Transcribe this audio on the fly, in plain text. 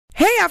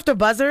Hey, After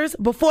Buzzers.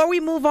 Before we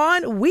move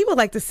on, we would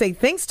like to say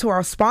thanks to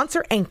our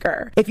sponsor,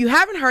 Anchor. If you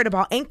haven't heard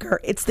about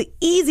Anchor, it's the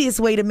easiest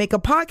way to make a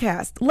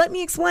podcast. Let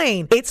me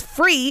explain. It's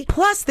free,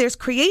 plus there's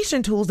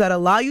creation tools that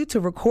allow you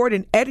to record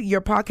and edit your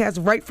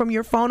podcast right from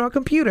your phone or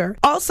computer.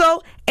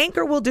 Also,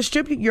 Anchor will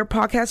distribute your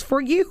podcast for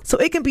you, so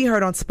it can be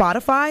heard on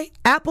Spotify,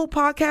 Apple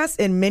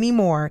Podcasts, and many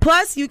more.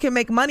 Plus, you can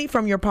make money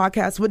from your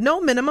podcast with no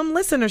minimum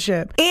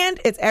listenership. And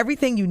it's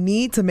everything you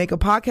need to make a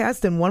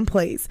podcast in one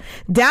place.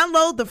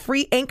 Download the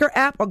free Anchor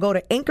app or go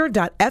to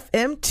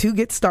anchor.fm to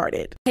get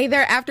started. Hey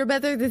there,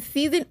 AfterBuzzers. This is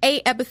Season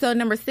 8, Episode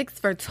number 6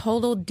 for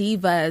Total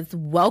Divas.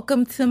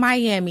 Welcome to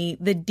Miami.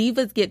 The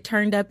Divas get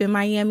turned up in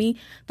Miami.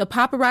 The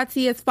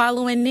paparazzi is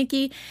following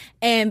Nikki.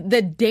 And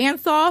the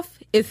dance-off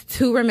is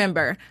to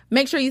remember.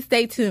 Make sure you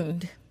stay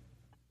tuned.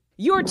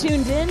 You're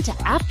tuned in to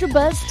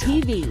AfterBuzz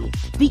TV,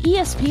 the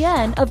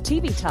ESPN of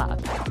TV talk.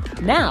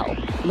 Now,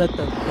 let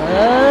the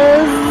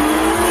buzz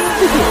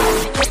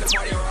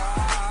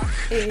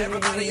begin.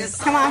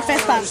 Come on,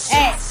 fist bump.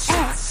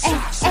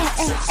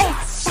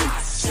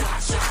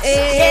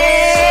 Hey,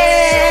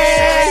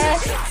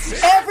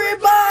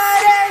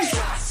 Everybody!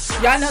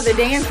 Y'all know the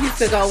dance used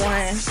to go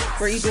on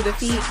where you do the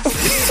feet.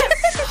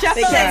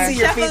 They can't see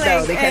your feet,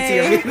 though. They can't see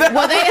your feet, though.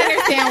 Well, they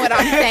understand what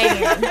I'm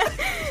saying.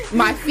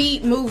 My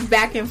feet move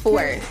back and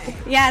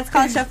forth. Yeah, it's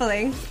called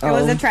shuffling. It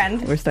was a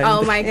trend. We're starting.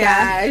 Oh my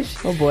gosh.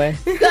 Oh boy.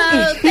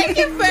 So thank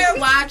you for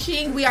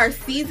watching. We are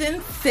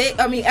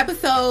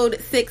episode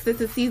 6.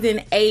 This is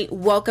season 8.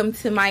 Welcome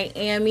to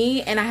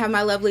Miami. And I have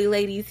my lovely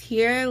ladies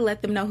here.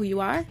 Let them know who you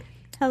are.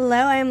 Hello,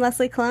 I am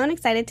Leslie Cologne.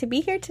 Excited to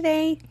be here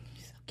today.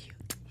 So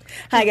cute.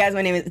 Hi guys,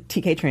 my name is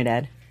TK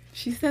Trinidad.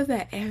 She says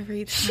that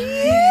every time. She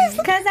is,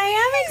 because I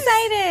am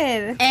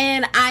excited.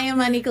 And I am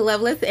Anika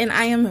Lovelace, and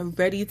I am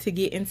ready to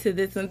get into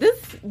this one.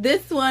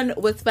 This one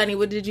was funny.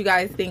 What did you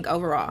guys think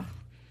overall?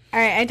 All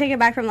right, I take it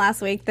back from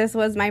last week. This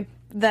was my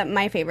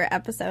favorite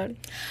episode.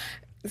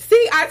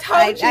 See, I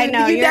told you. I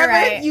know, you you're never,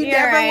 right. You You're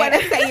never right. want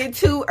to say it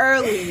too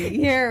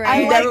early. You're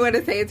right. You never want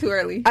to say it too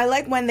early. I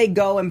like when they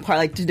go and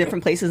to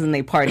different places and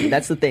they party.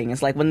 That's the thing.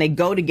 It's like when they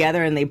go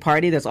together and they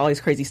party, there's always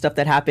crazy stuff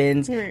that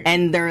happens.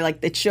 And they're like,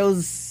 it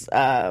shows,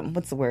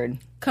 what's the word?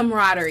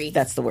 Camaraderie.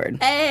 That's the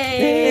word.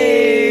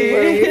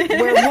 Hey.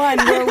 We're one.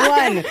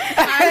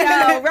 I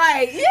know,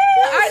 right. Yeah,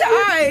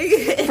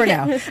 I. For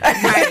now.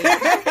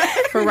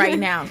 Right. For right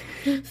now.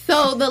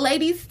 So the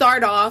ladies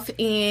start off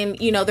and,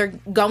 they're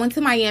going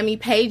to Miami.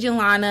 Paige and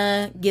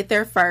Lana get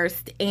there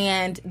first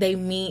and they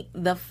meet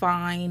the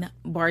fine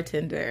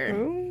bartender.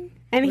 Ooh.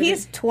 And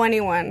he's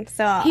 21,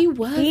 so he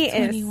was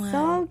 21. Is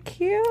so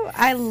cute.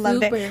 I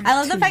loved it. I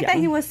love the fact that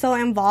he was so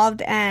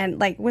involved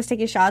and was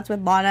taking shots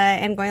with Lana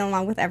and going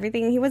along with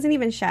everything. He wasn't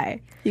even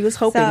shy. He was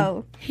hoping.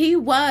 So he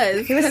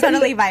was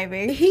totally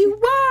vibing. He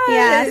was.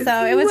 Yeah,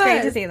 so it was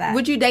great to see that.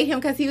 Would you date him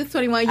because he was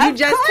 21? You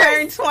just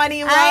turned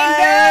 21. I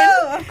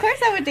know. Of course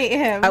I would date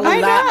him. I will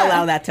not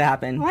allow that to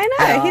happen. Why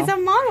not? He's a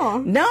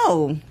model.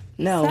 No.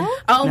 So?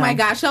 Oh my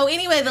gosh. So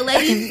anyway, the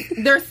ladies,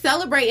 they're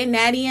celebrating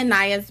Natty and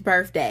Naya's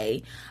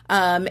birthday.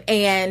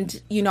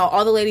 And,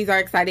 all the ladies are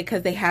excited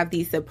because they have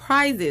these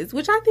surprises,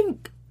 which I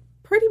think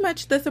pretty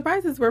much the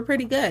surprises were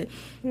pretty good.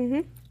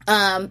 Mm-hmm.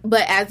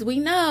 But as we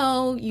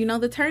know,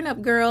 the turn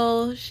up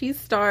girl, she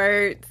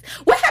starts.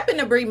 What happened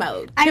to Brie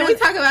mode? Can we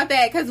talk about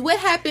that? Because what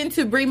happened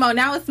to Brie mode?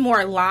 Now it's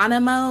more Lana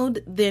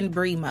mode than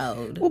Brie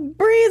mode. Well,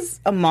 Brie's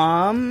a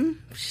mom.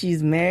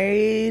 She's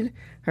married.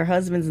 Her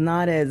husband's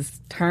not as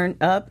turned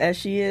up as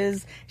she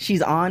is.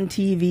 She's on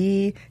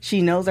TV.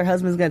 She knows her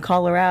husband's going to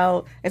call her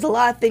out. There's a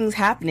lot of things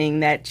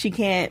happening that she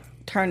can't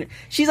turn.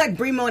 She's like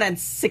Brie mode at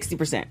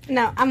 60%.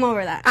 No, I'm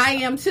over that. I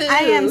am too.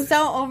 I am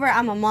so over.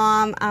 I'm a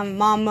mom. I'm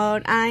mom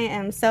mode. I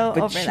am so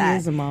over that. But she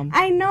is a mom.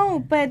 I know,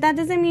 but that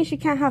doesn't mean she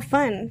can't have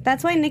fun.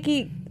 That's why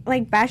Nikki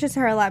bashes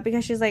her a lot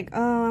because she's like,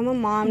 oh, I'm a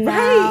mom now.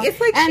 Right. It's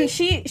like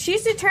she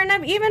used to turn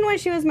up even when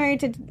she was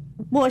married to.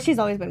 Well, she's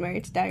always been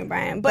married to Daniel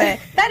Bryan, but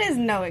that is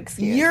no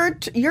excuse.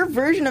 Your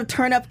version of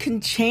turn up can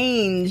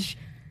change.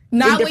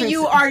 Not when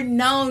you are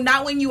known,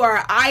 not when you are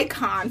an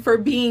icon for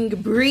being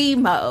Brie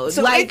mode.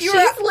 So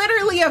she's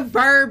literally a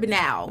verb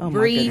now. Oh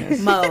Brie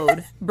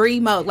mode. Brie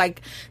mode.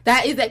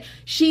 That is it.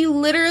 She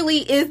literally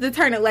is the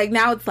turn up.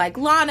 Now it's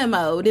Lana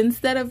mode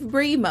instead of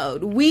Brie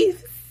mode.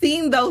 We've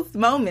seen those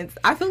moments.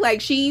 I feel like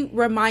she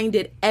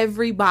reminded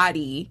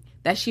everybody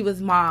that she was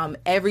mom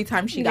every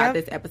time she got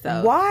this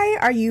episode. Why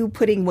are you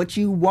putting what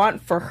you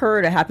want for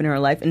her to happen in her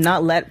life and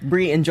not let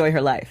Brie enjoy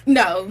her life?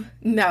 No.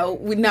 I'm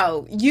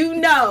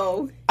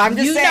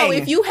just saying.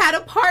 If you had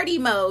a party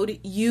mode,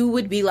 you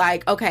would be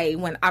like, okay,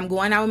 when I'm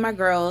going out with my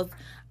girls,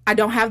 I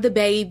don't have the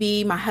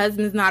baby, my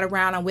husband's not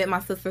around, I'm with my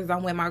sisters,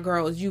 I'm with my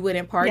girls. You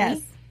wouldn't party? Yes.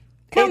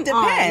 It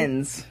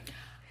depends.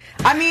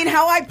 I mean,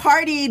 how I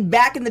partied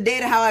back in the day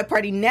to how I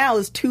party now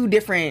is two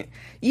different.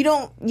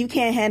 You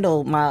can't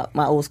handle my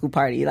old school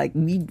party.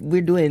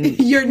 We're doing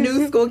your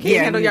new school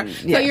can't handle your.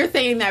 Yeah. So you're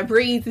saying that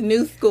Brie's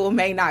new school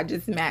may not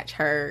just match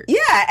her.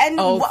 Yeah, and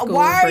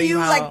why are you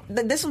out.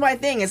 this is my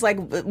thing. It's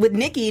with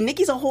Nikki.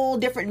 Nikki's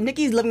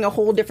living a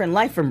whole different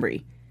life from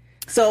Brie.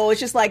 So it's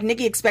just like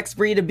Nikki expects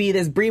Brie to be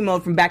this Brie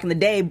mode from back in the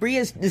day. Brie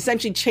has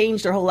essentially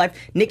changed her whole life.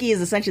 Nikki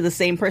is essentially the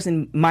same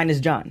person minus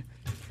John.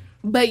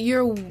 But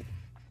you're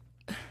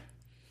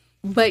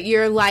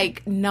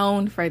like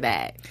known for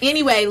that.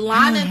 Anyway,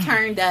 Lana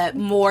turned up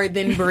more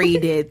than Brie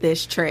did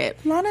this trip.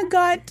 Lana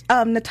got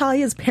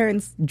Natalia's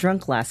parents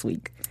drunk last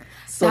week.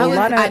 So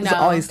Lana is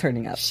always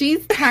turning up.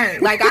 She's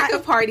turned. Like, I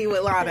could party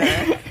with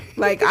Lana.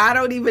 Like, I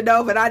don't even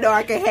know, but I know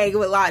I can hang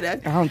with Lana.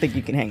 I don't think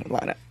you can hang with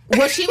Lana.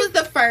 Well, she was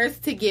the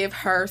first to give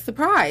her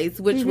surprise,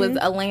 which was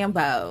a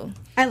Lambo.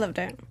 I loved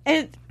it.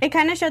 It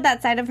kind of showed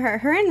that side of her.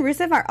 Her and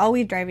Rusev are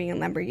always driving in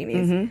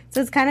Lamborghinis.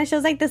 So it kind of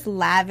shows like this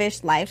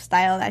lavish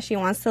lifestyle that she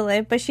wants to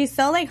live, but she's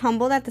so like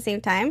humbled at the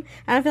same time.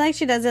 I don't feel like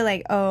she does it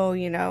like, oh,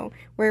 you know,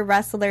 we're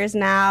wrestlers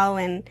now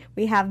and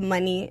we have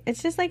money.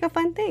 It's just like a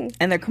fun thing.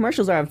 And their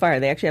commercials are on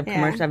fire. They actually have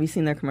commercials. Have you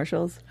seen their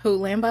commercials? Who,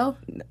 Lambo?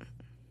 No.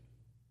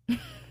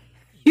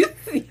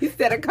 You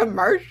said a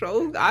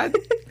commercial.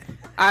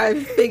 I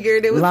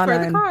figured it was for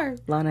the car.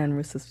 Lana and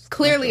Rusev's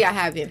Clearly I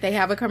haven't. They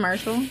have a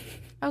commercial?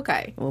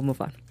 Okay. We'll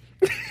move on.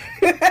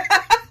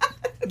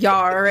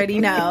 Y'all already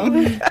know.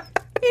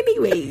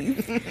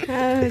 Anyways.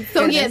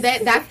 So yeah,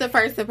 that's the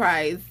first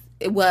surprise.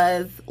 It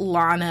was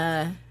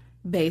Lana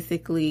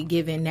basically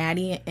giving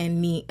Natty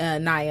and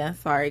Nia.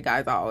 Sorry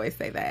guys, I always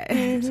say that.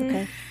 It's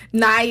okay.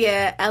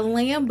 Nia a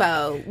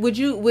Lambo. Would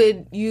you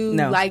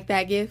like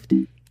that gift?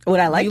 Would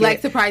I like it? You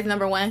like surprise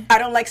number one? I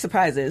don't like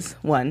surprises,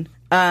 one.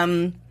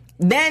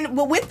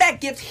 But with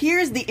that gift,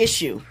 here's the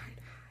issue.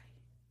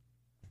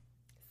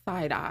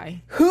 Side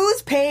eye.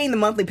 Who's paying the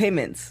monthly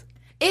payments?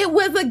 It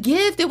was a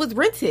gift. It was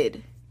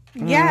rented.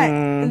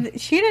 Yeah,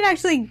 she didn't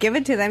actually give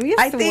it to them. You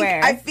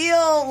swear. I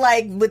feel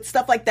like with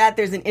stuff like that,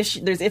 there's an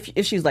issue. There's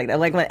issues like that.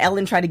 Like when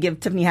Ellen tried to give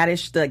Tiffany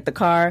Haddish the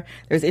car,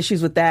 there's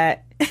issues with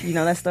that. You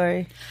know that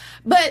story.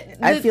 But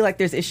I feel like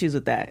there's issues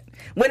with that.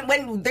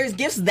 When there's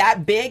gifts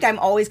that big, I'm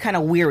always kind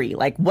of weary.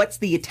 Like, what's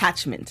the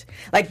attachment?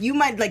 Like, you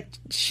might, like,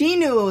 she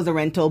knew it was a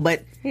rental,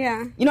 but,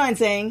 yeah, you know what I'm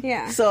saying?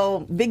 Yeah.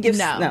 So, big gifts,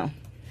 no.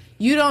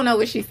 You don't know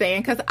what she's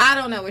saying, because I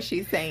don't know what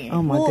she's saying.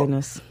 Oh, my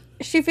goodness.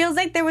 She feels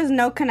like there was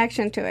no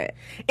connection to it.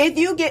 If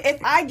you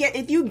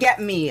get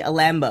me a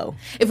Lambo.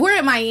 If we're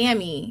in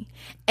Miami,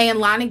 and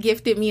Lana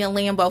gifted me a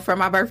Lambo for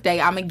my birthday,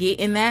 I'm going to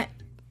get in that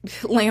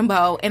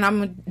Lambo and I'm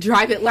gonna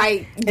drive it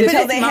like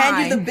until they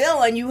hand you the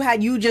bill and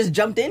you just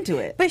jumped into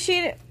it. But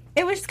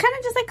it was kind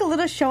of just like a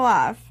little show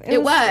off. It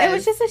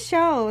was just a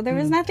show. There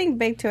was nothing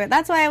big to it.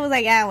 That's why I was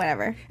like,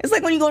 whatever. It's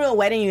like when you go to a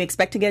wedding, you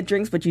expect to get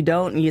drinks, but you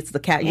don't. And it's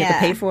the cat. You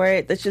have to pay for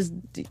it. That's just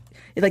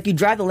like you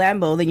drive the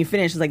Lambo, then you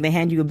finish. It's like they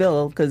hand you a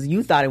bill because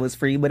you thought it was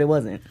free, but it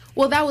wasn't.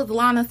 Well, that was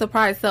Lana's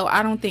surprise, so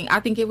I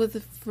think it was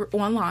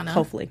on Lana.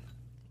 Hopefully.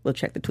 We'll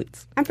check the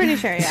tweets. I'm pretty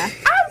sure, yeah.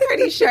 I'm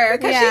pretty sure,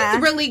 because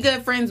she's really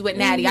good friends with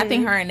Natty. I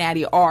think her and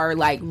Natty are,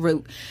 like,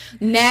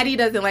 Natty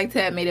doesn't like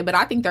to admit it, but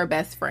I think they're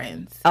best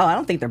friends. Oh, I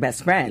don't think they're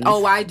best friends.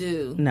 Oh, I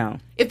do. No.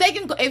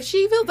 If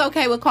she feels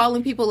okay with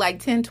calling people,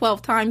 like, 10,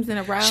 12 times in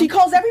a row. She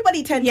calls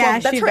everybody 10,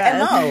 12. That's her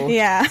MO.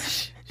 Yeah.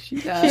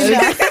 She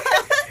does.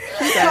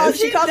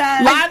 She calls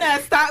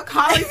Lana, stop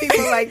calling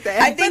people like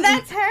that. I think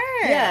that's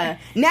her. Yeah.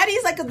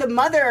 Natty's like the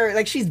mother,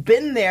 like she's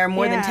been there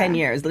more than 10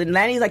 years.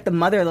 Natty's like the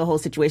mother of the whole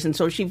situation.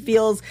 So she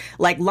feels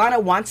like Lana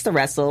wants to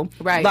wrestle.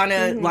 Right.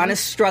 Lana's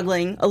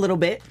struggling a little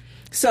bit.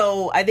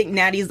 So I think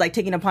Natty's like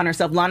taking upon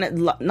herself.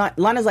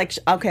 Lana's like,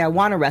 okay, I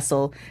want to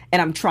wrestle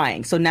and I'm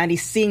trying. So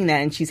Natty's seeing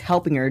that and she's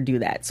helping her do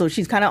that. So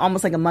she's kind of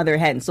almost like a mother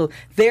hen. So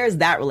there's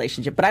that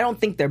relationship. But I don't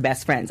think they're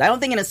best friends. I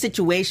don't think in a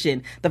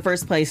situation the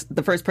first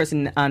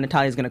person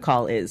Natalia's going to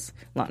call is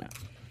Lana.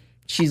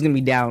 She's going to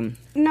be down.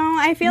 No,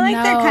 I feel like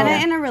they're kind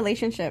of in a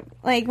relationship.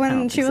 Like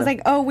when she was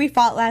like, oh, we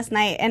fought last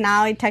night and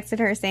now I texted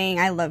her saying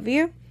I love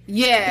you.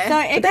 Yeah.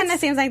 So it kind of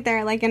seems like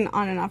they're like an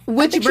on and off.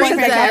 Which brings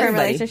us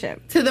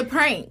relationship to the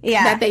prank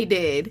that they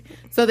did.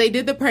 So they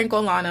did the prank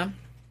on Lana,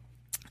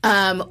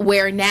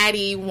 where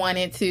Natty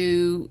wanted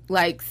to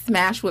like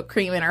smash whipped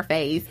cream in her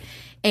face,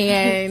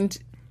 and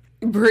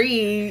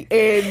Brie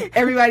and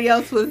everybody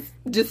else was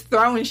just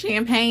throwing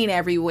champagne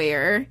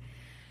everywhere.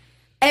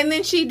 And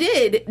then she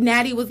did.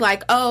 Natty was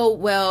like, "Oh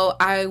well,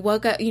 I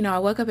woke up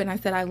and I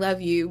said I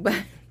love you, but."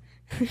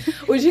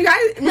 Would you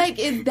guys like?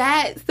 Is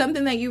that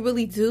something that you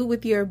really do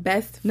with your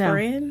best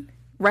friend?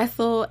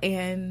 Wrestle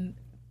and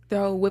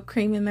throw whipped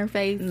cream in their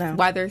face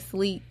while they're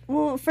asleep?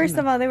 Well, first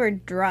of all, they were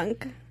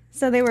drunk,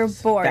 so they were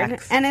bored,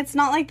 and it's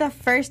not like the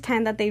first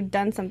time that they've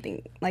done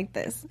something like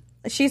this.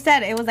 She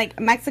said it was like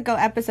Mexico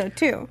episode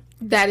 2.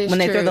 That is when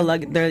true. They throw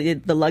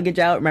the luggage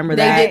out. Remember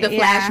they that? They did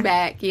the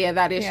flashback. Yeah,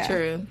 that is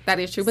true. That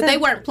is true. But they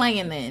weren't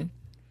playing then.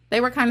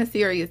 They were kind of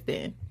serious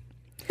then.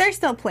 They're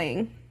still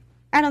playing.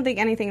 I don't think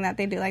anything that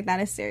they do like that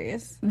is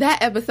serious.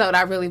 That episode,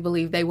 I really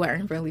believe they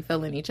weren't really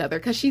feeling each other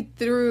because she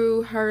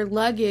threw her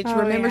luggage.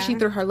 Remember, she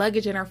threw her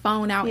luggage and her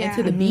phone out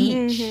into the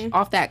beach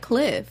off that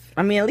cliff.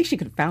 I mean, at least she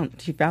found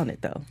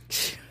it though,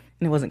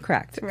 and it wasn't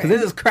cracked. Because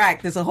this is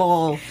cracked. There's there's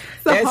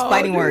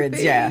fighting words.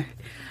 Thing. Yeah,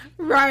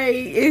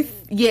 right.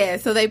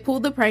 So they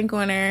pulled the prank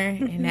on her,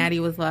 and Natty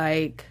was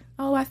like,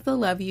 "Oh, I still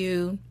love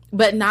you."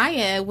 But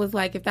Naya was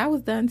like, if that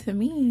was done to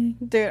me,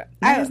 Dude,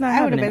 Naya's not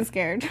I would having have been it.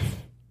 scared.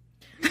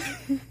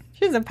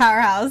 She's a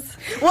powerhouse.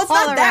 Well, it's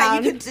all not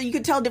that. around. You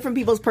could tell different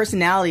people's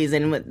personalities,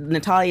 and with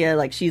Natalia,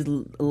 like, she's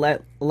a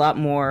lot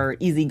more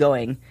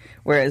easygoing,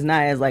 whereas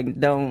Naya's like,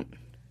 don't.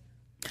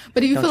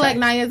 But do you Don't feel like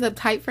try. Naya's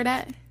uptight for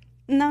that?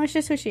 No, it's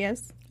just who she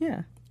is.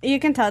 Yeah. You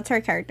can tell it's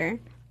her character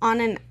on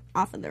and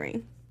off of the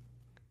ring.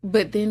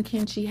 But then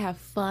can she have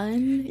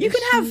fun? You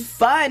can have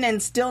fun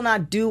and still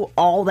not do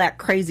all that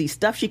crazy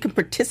stuff. She can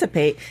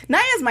participate.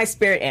 Naya's my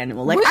spirit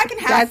animal. Like, I can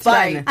have That's fun.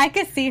 right. I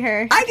could see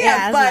her. I can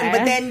have as fun, but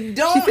Naya. then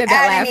don't said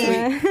that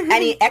add last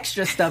any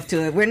extra stuff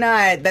to it. We're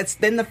not.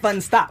 Then the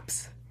fun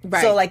stops.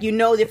 Right. So, like,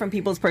 different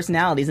people's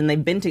personalities, and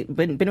they've been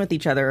with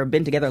each other or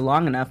been together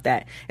long enough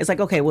that it's like,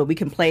 okay, well, we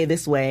can play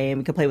this way and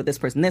we can play with this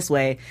person this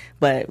way,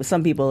 but with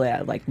some people,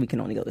 yeah, like, we can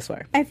only go this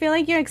way. I feel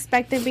like you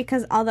expect it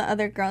because all the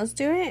other girls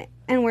do it,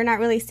 and we're not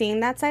really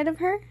seeing that side of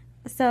her.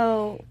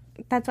 So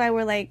that's why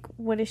we're like,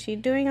 what is she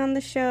doing on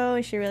the show?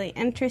 Is she really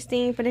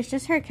interesting? But it's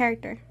just her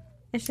character.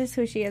 It's just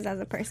who she is as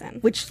a person.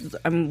 Which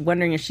I'm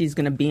wondering if she's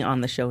going to be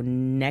on the show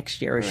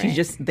next year, or she's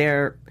just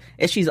there.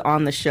 If she's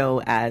on the show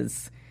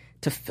as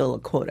to fill a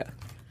quota.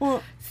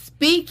 Well,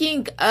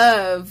 Speaking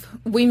of,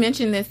 we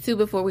mentioned this too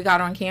before we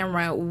got on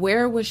camera.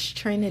 Where was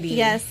Trinity?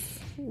 yes,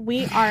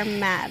 we are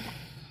mad.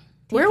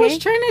 Where was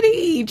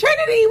Trinity?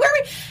 Trinity, where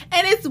we?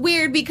 And it's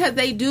weird because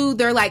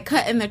they're like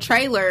cutting the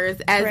trailers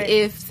as Right.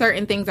 if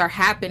certain things are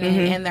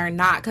happening and they're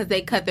not, because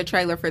they cut the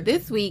trailer for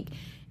this week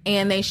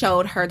and they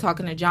showed her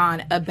talking to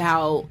John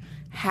about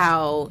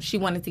how she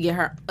wanted to get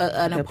her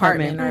an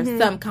apartment or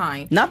some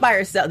kind. Not by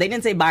herself. They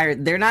didn't say by her.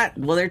 They're not.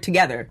 Well, they're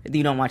together.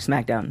 You don't watch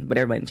SmackDown, but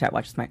everybody in chat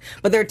watches SmackDown.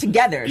 But they're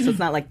together, so it's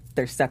not like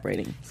they're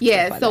separating.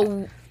 Yeah,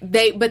 so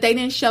they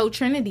didn't show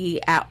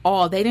Trinity at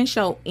all. They didn't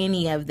show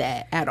any of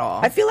that at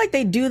all. I feel like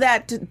they do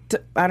that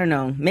to I don't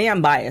know. Maybe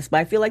I'm biased, but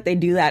I feel like they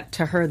do that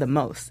to her the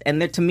most.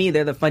 And to me,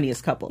 they're the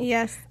funniest couple.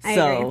 Yes, I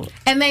so agree.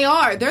 And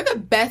they're the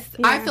best.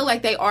 I feel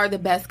like they are the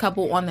best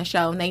couple on the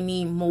show, and they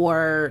need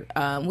more.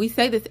 We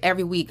say this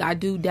every week. I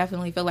do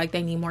definitely feel like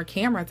they need more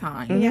camera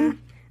time. Yeah.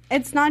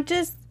 It's not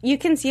just, you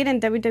can see it in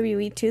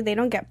WWE too. They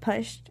don't get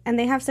pushed. And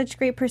they have such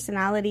great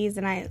personalities.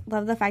 And I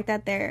love the fact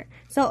that they're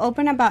so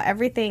open about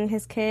everything,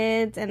 his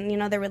kids and,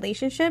 their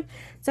relationship.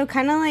 So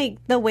kind of like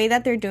the way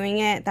that they're doing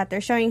it, that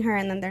they're showing her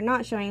and then they're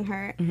not showing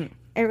her,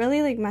 it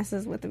really like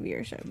messes with the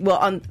viewership. Well,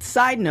 on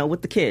side note,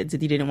 with the kids,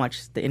 if you didn't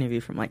watch the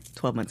interview from like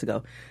 12 months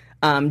ago,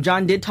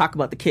 John did talk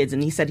about the kids,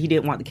 and he said he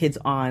didn't want the kids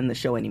on the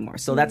show anymore.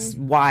 So that's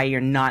why you're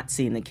not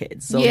seeing the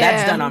kids. So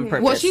that's done on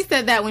purpose. Well, she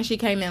said that when she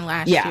came in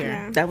last yeah,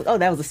 year. that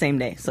was the same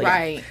day. So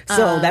Right. yeah.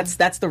 So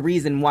that's the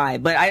reason why.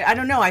 But I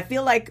don't know. I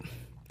feel like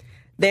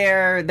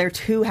they're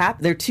too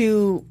happy. They're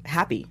too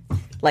happy.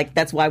 Like,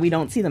 that's why we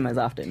don't see them as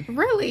often.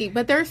 Really?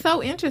 But they're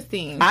so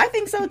interesting. I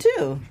think so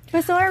too.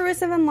 But so are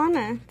Rusev and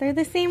Lana. They're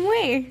the same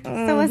way.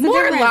 So what's the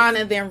More difference?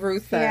 Lana than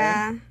Rusev.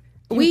 Yeah.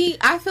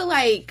 I feel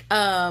like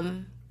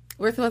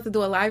we're supposed to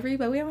do a live read,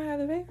 but we don't have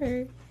the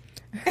paper.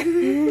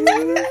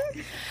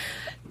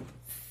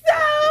 So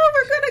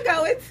we're gonna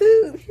go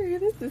into here.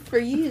 This is for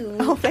you.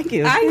 Oh, thank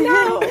you. I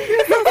know.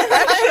 You're so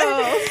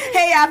special.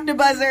 Hey,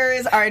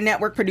 AfterBuzzers! Our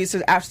network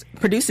produces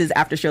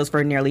after shows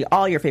for nearly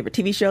all your favorite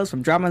TV shows,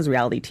 from dramas,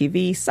 reality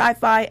TV,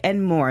 sci-fi,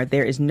 and more.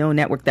 There is no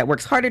network that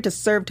works harder to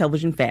serve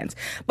television fans,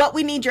 but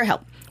we need your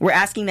help. We're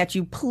asking that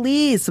you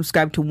please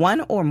subscribe to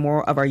one or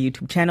more of our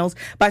YouTube channels.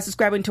 By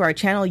subscribing to our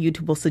channel,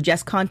 YouTube will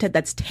suggest content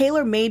that's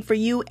tailor-made for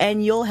you,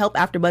 and you'll help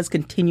AfterBuzz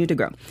continue to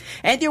grow.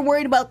 And if you're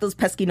worried about those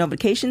pesky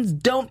notifications,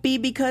 don't be,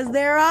 because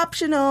they're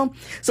optional.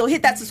 So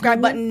hit that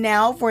subscribe button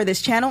now for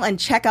this channel, and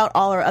check out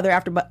all our other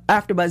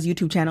AfterBuzz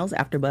YouTube channels.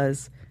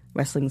 AfterBuzz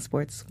Wrestling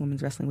Sports,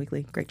 Women's Wrestling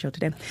Weekly. Great show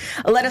today.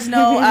 Let us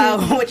know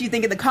what you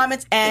think in the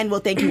comments, and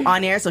we'll thank you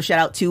on air. So shout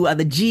out to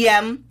the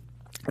GM.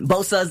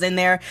 Bosa's in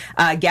there.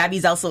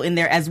 Gabby's also in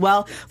there as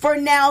well. For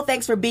now,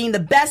 thanks for being the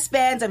best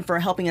fans and for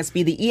helping us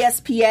be the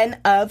ESPN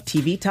of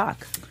TV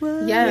talk.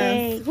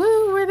 Yes.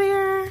 Woo, we're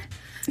there.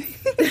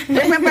 Speaking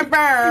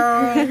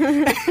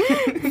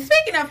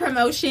of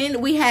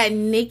promotion, we had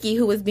Nikki,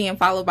 who was being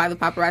followed by the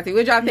paparazzi.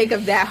 What y'all think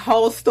of that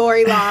whole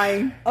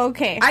storyline?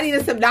 Okay. I need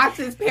a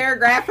synopsis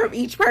paragraph from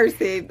each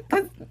person.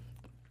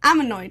 I'm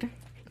annoyed.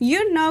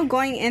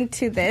 Going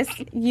into this,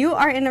 you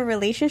are in a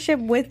relationship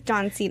with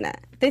John Cena.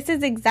 This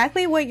is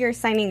exactly what you're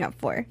signing up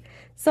for.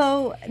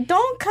 So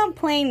don't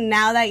complain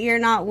now that you're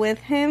not with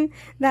him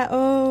that,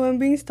 oh, I'm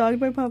being stalked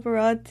by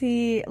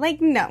paparazzi.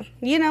 Like, no.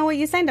 You know what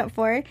you signed up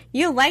for.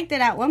 You liked it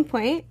at one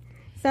point.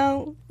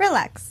 So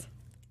relax.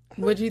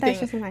 What do you That's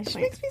think? just my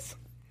point.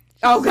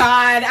 Oh,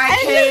 God, I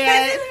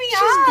can't.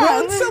 She's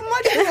grown so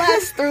much in the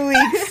last 3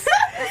 weeks.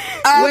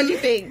 What do you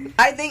think?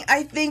 I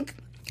think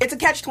it's a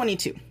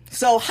catch-22.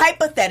 So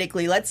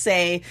hypothetically, let's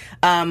say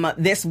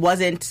this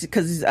wasn't,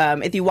 because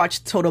if you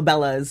watch Total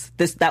Bellas,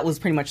 that was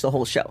pretty much the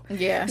whole show.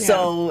 Yeah.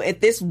 So if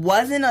this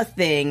wasn't a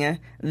thing,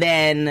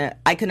 then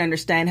I can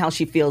understand how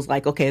she feels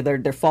like, okay,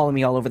 they're following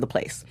me all over the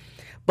place.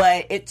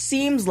 But it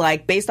seems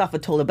like, based off of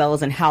Total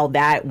Bellas and how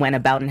that went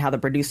about and how the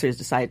producers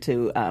decided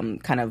to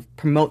kind of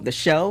promote the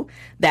show,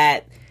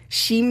 that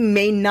she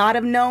may not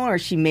have known, or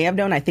she may have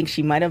known. I think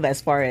she might have,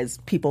 as far as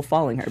people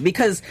following her.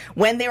 Because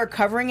when they were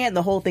covering it,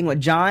 the whole thing with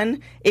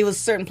John, it was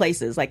certain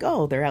places like,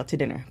 oh, they're out to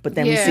dinner. But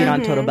then we see it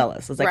on Total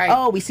Bellas. It's like,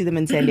 oh, we see them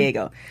in San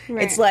Diego.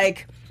 It's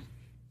like,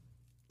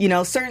 you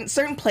know,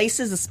 certain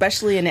places,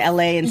 especially in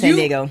LA and San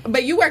Diego.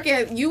 But you work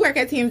at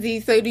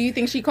TMZ, so do you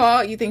think she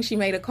called? You think she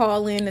made a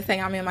call in to say,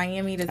 I'm in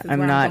Miami, this is where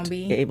I'm going to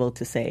be? I'm not able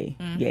to say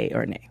yay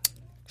or nay.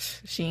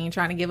 She ain't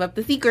trying to give up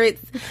the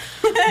secrets.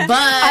 But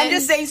I'm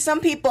just saying,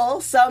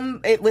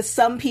 with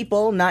some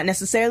people, not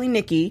necessarily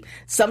Nikki,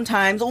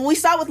 sometimes, we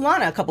saw it with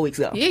Lana a couple weeks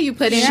ago. Yeah, you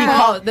put in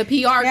the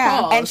PR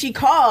call. And she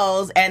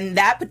calls, and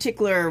that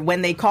particular,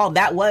 when they called,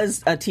 that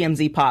was a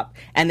TMZ pop,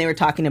 and they were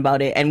talking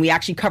about it, and we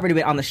actually covered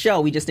it on the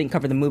show. We just didn't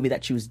cover the movie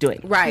that she was doing.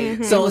 Right.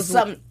 Mm-hmm. So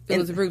it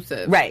was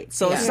Rusev. Right.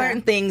 So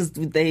certain things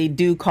they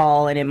do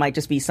call, and it might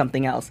just be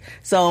something else.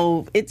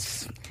 So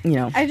it's, you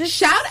know. I just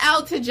shout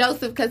out to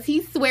Joseph, because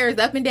he swears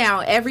up and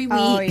down every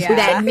week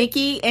that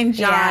Nikki and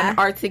John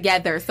are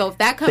together. So if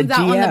that comes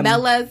out on the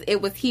Bellas,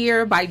 it was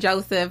here by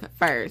Joseph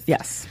first.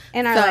 Yes.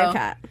 In our live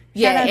chat.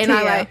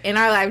 In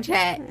our live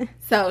chat.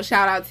 So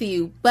shout out to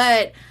you.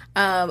 But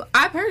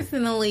I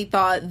personally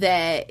thought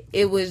that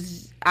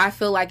I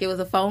feel like it was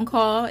a phone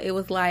call. It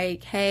was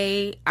like,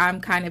 hey, I'm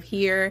kind of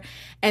here.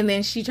 And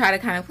then she tried to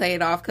kind of play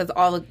it off because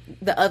all of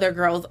the other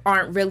girls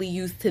aren't really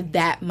used to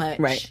that much.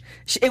 Right.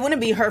 It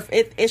wouldn't be her.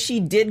 If she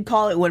did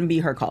call, it wouldn't be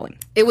her calling.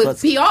 It was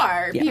PR.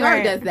 Yeah.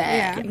 PR does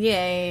Yeah. that.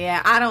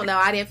 Yeah. I don't know.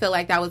 I didn't feel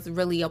like that was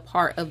really a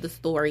part of the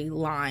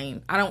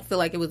storyline. I don't feel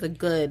like it was a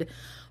good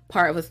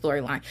part of a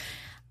storyline.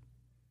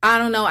 I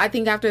don't know. I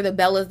think after the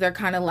Bellas, they're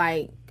kind of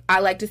like, I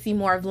like to see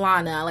more of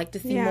Lana. I like to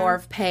see more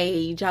of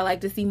Paige. I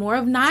like to see more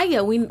of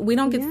Nia. We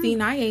don't get to see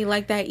Nia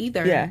like that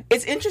either. Yeah,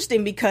 it's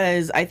interesting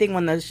because I think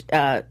when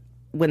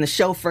the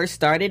show first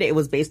started, it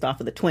was based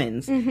off of the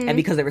twins, and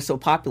because they were so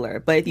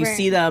popular. But if you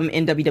see them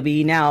in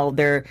WWE now,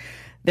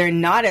 they're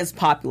not as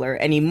popular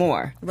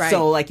anymore. Right.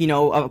 So, like, you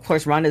know, of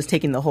course, Ronda's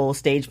taking the whole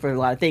stage for a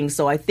lot of things.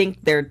 So I think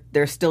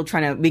they're still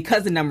trying to,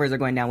 because the numbers are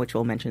going down, which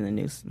we'll mention in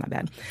the news. My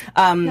bad.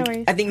 No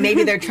worries. I think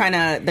maybe they're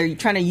trying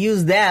to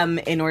use them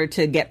in order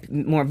to get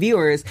more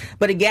viewers.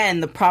 But again,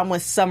 the problem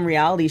with some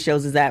reality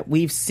shows is that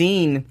we've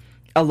seen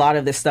a lot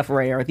of this stuff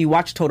already. Or if you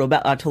watch Total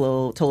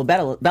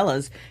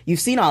Bellas,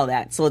 you've seen all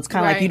that. So it's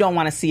kind of like you don't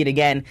want to see it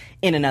again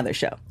in another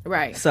show.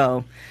 Right.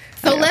 So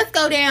let's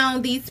go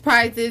down these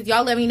prizes.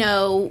 Y'all let me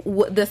know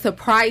the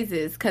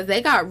surprises, because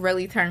they got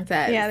really turned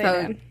up. Yeah,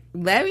 they did.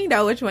 Let me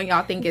know which one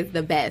y'all think is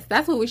the best.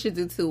 That's what we should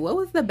do, too. What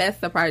was the best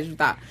surprise you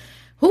thought?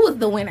 Who was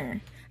the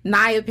winner?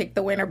 Nia picked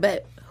the winner,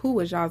 but who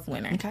was y'all's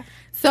winner? Okay.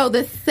 So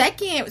the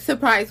second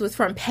surprise was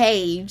from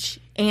Paige,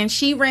 and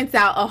she rents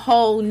out a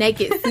whole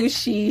naked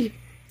sushi.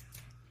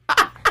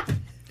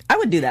 I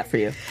would do that for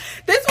you.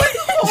 This was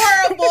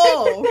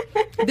horrible.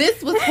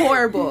 This was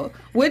horrible.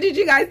 What did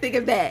you guys think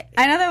of that?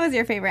 I know that was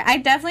your favorite. I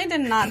definitely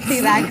did not see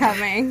that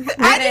coming.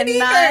 I did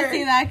not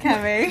see that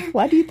coming.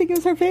 Why do you think it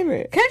was her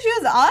favorite? Because she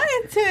was all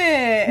into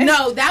it.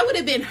 No, that would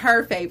have been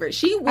her favorite.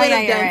 She would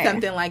have done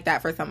something like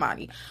that for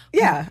somebody.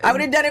 Yeah, I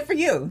would have done it for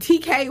you.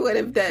 TK would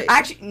have done.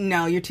 Actually,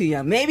 no, you're too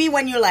young. Maybe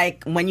when you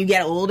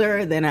get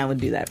older, then I would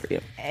do that for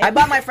you. I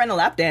bought my friend a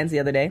lap dance the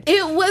other day.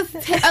 It was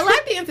a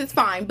lap dance is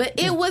fine, but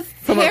it was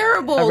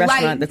terrible. A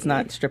restaurant that's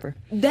not stripper.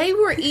 They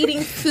were eating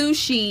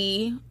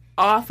sushi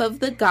off of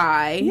the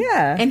guy.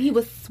 Yeah. And he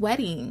was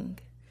sweating.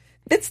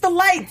 It's the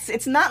lights.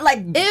 It's not like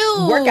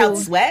workout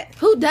sweat.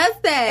 Who does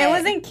that? It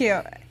wasn't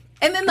cute.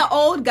 And then the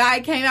old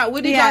guy came out.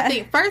 What did y'all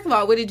think? First of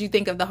all, what did you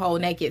think of the whole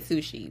naked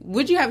sushi?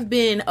 Would you have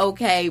been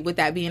okay with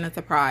that being a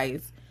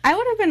surprise? I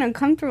would have been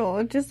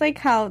uncomfortable, just like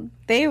how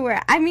they were.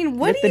 I mean,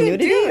 what with do the you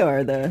nudity do?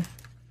 Or the...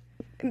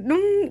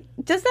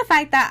 Just the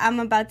fact that I'm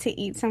about to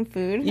eat some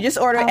food. You just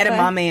order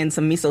edamame and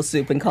some miso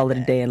soup and call it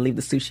a day and leave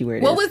the sushi where it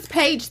is. What was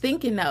Paige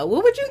thinking, though?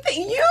 What would you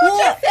think? You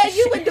just said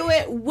you would do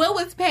it. What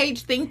was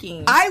Paige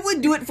thinking? I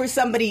would do it for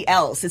somebody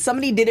else. If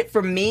somebody did it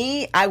for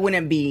me, I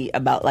wouldn't be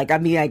about, like,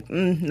 I'd be like,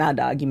 nah,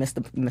 dog, you missed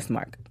the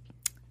mark.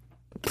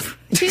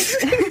 And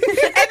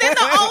then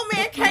the old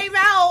man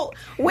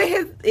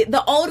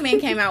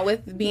came out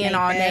with being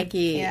all naked.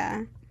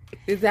 Yeah.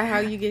 Is that how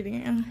you get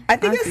in? I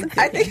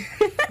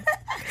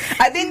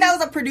think that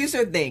was a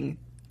producer thing.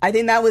 I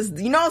think that was,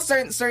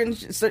 certain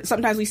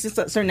sometimes we see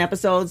certain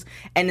episodes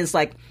and it's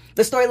like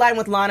the storyline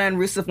with Lana and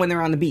Rusev when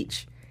they're on the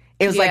beach.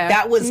 It was like,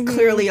 that was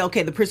clearly,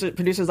 okay, the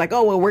producer's like,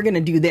 oh, well, we're going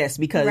to do this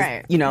because,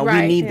 we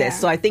need this.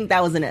 So I think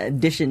that was an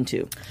addition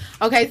to.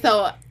 Okay,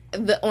 so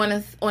on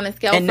a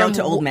scale and no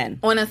to old men.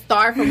 On a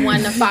star from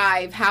 1 to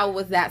 5, how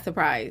was that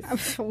surprise?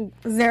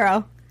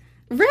 0.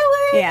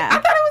 Really? Yeah. I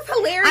thought it was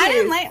hilarious. I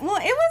didn't it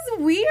was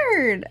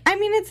weird. I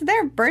mean, it's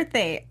their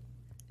birthday.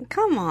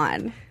 Come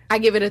on. I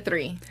give it a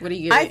 3. What do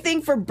you give I it?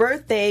 think for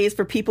birthdays,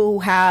 for people who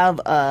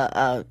have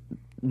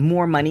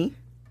more money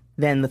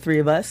than the three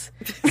of us.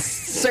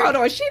 Hold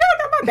on, she don't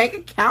know a bank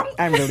account?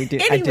 I really do.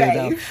 Anyway.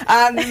 I do,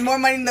 though. More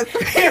money than the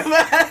three of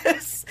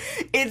us.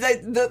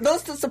 It's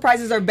those two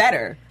surprises are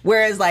better.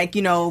 Whereas, like,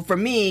 you know, for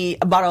me,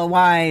 a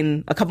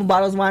couple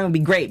bottles of wine would be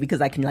great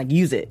because I can, like,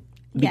 use it.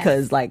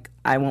 Because, like,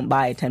 I won't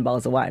buy 10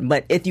 bottles of wine.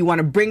 But if you want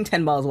to bring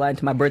 10 bottles of wine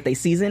to my birthday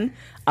season,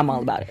 I'm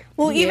all about it.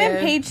 Well, even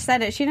Paige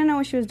said it. She didn't know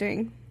what she was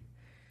doing.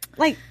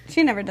 Like,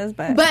 she never does,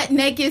 but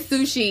naked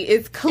sushi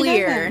is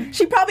clear.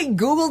 She probably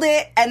Googled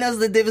it, and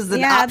there was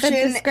an option.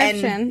 The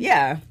description. And,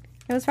 yeah.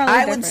 It was probably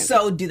different. Would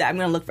so do that. I'm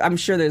going to look. I'm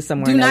sure there's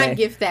somewhere Do in not LA.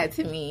 gift that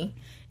to me.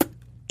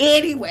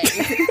 Anyway,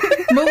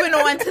 moving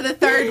on to the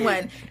third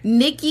one.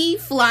 Nikki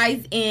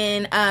flies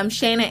in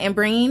Shayna and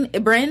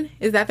Bryn.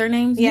 Is that their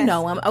names? Yes. You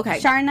know them. Okay.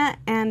 Sharna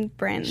and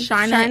Bryn.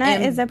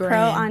 Sharna is a Bryn. pro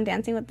on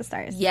Dancing with the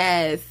Stars.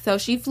 Yes. So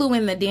she flew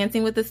in the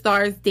Dancing with the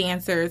Stars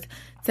dancers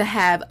to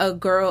have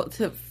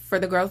for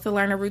the girls to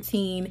learn a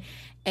routine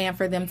and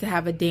for them to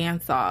have a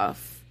dance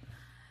off.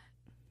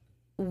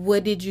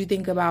 What did you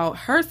think about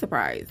her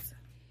surprise?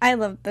 I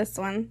loved this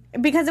one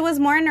because it was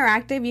more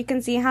interactive. You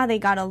can see how they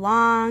got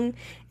along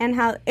and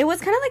how it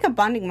was kind of like a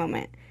bonding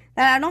moment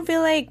that I don't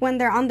feel like when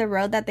they're on the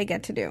road that they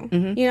get to do.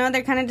 Mm-hmm. You know,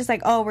 they're kind of just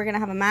like, oh, we're going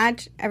to have a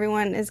match.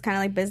 Everyone is kind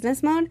of like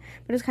business mode,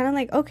 but it's kind of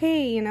like,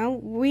 okay, you know,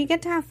 we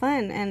get to have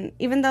fun. And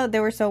even though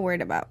they were so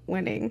worried about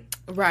winning.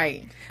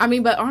 Right. I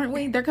mean, but aren't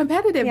we? They're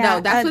competitive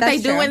though. That's what they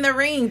do in the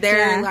ring.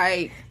 They're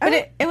like,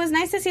 but it was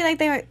nice to see like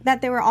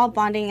they were all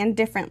bonding and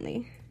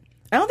differently.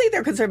 I don't think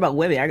they're concerned about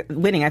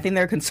winning. I think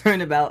they're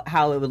concerned about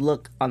how it would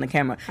look on the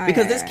camera.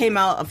 Because this came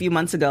out a few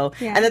months ago.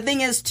 Yeah. And the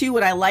thing is, too,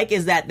 what I like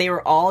is that they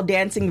were all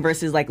dancing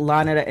versus, like,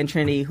 Lana and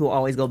Trinity, who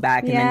always go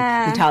back. And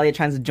then Natalia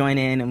tries to join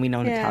in, and we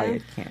know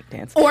Natalia can't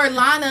dance. Or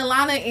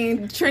Lana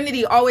and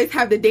Trinity always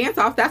have the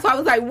dance-off. That's why I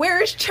was like,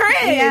 where is Trent?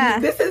 Yeah.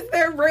 This is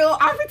their real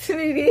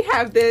opportunity to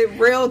have the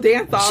real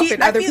dance-off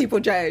and other people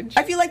judge.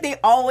 I feel like they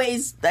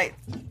always... like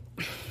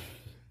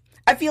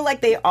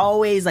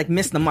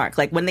miss the mark.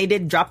 Like, when they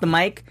did Drop the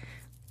Mic...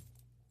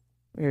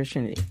 Where's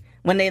Trinity?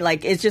 When they,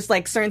 like, it's just,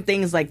 like, certain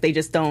things, like, they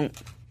just don't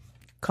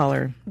call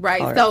her.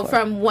 Right. So,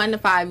 from 1 to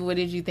 5, what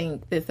did you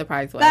think this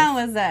surprise was? That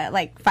was,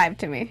 like, 5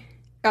 to me.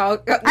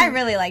 Oh, I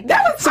really liked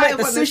that. That was so, like,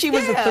 the sushi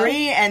was a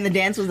 3, and the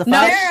dance was a 5?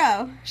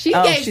 0. She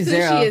gave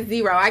sushi a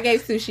 0. I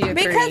gave sushi a 3.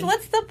 Because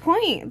what's the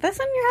point? That's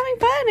when you're having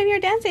fun and you're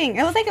dancing.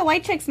 It was like a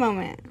White Chicks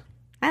moment.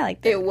 I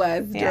liked it. It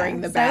was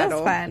during the battle.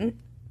 It was fun.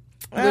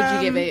 What would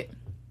you give it?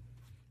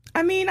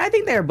 I mean, I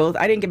think they were both...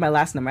 I didn't get my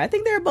last number. I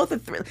think they were both a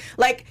 3.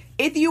 Like,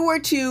 if you were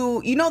to...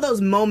 You know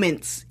those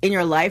moments in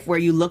your life where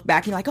you look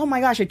back and you're like, oh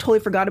my gosh, I totally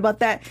forgot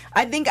about that?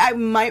 I think I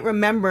might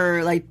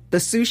remember, like, the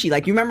sushi.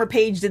 Like, you remember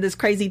Paige did this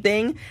crazy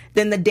thing?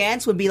 Then the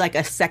dance would be, like,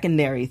 a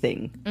secondary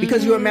thing.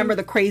 Because you remember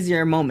the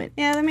crazier moment.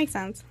 Yeah, that makes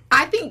sense.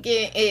 I think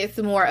it's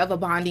more of a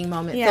bonding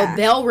moment. Yeah. So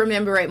they'll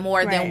remember it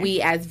more than we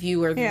as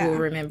viewers will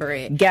remember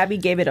it. Gabby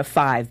gave it a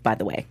 5, by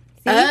the way.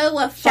 See? Oh,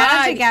 a 5. Shout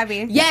out to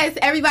Gabby. Yes,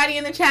 everybody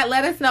in the chat,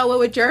 let us know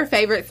what your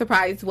favorite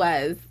surprise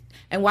was.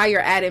 And while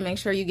you're at it, make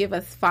sure you give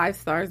us 5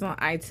 stars on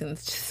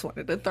iTunes. Just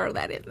wanted to throw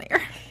that in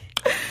there.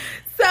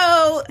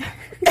 So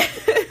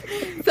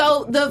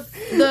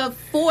the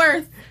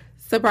fourth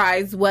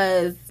surprise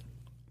was,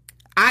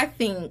 I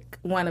think,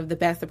 one of the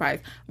best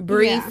surprises.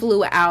 Bree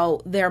flew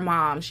out their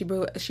mom. She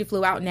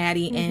flew out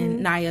Natty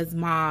and Naya's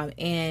mom.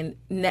 And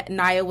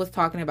Naya was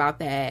talking about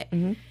that.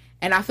 Mm-hmm.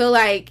 And I feel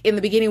like in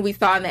the beginning we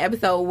saw in the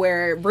episode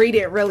where Bree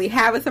didn't really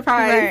have a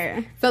surprise.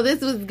 Right. So this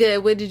was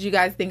good. What did you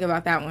guys think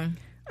about that one?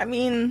 I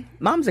mean,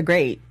 moms are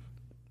great,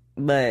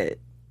 but...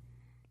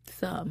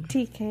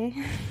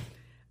 TK.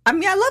 I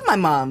mean, I love my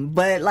mom,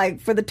 but, like,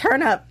 for the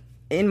turn up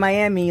in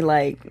Miami,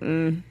 like...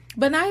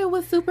 But Naya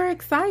was super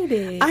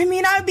excited. I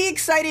mean, I'd be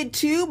excited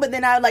too, but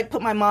then I would, like,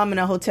 put my mom in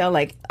a hotel,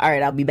 like, all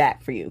right, I'll be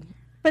back for you.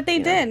 But they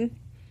did.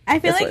 I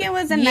feel like it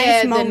was a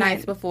nice moment. The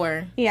nights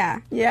before. Yeah.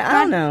 Yeah, I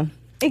don't know.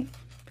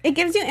 It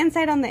gives you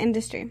insight on the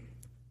industry.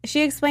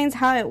 She explains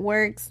how it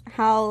works,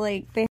 how,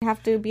 like, they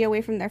have to be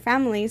away from their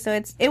family. So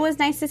it was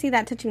nice to see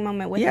that touching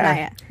moment with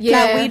Naya.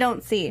 Yeah. That we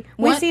don't see.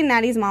 We see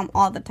Natty's mom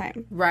all the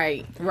time.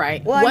 Right.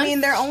 Well, I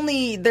mean, they're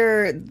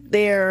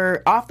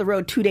off the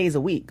road 2 days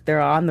a week. They're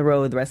on the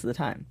road the rest of the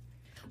time.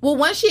 Well,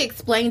 once she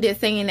explained it,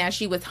 saying that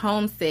she was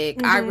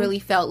homesick, I really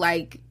felt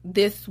like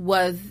this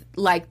was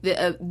like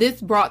this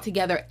brought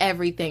together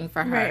everything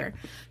for her.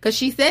 Because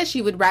she said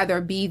she would rather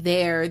be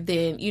there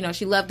than, you know,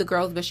 she loved the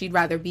girls, but she'd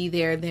rather be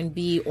there than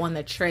be on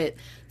the trip.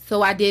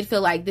 So I did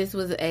feel like this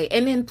was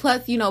and then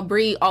plus, you know,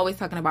 Bree always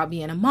talking about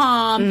being a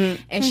mom,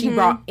 and she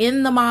brought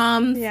in the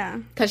moms,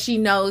 because she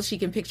knows she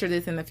can picture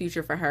this in the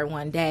future for her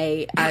one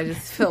day. I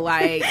just feel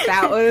like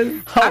that was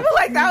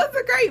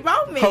a great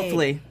moment.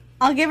 Hopefully.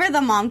 I'll give her the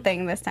mom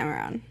thing this time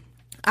around.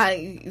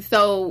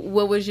 So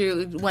what was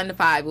your 1 to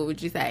 5? What would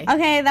you say?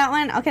 Okay, that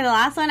one. Okay, the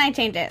last one I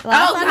changed it. The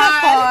last one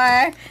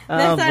a 4.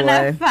 This one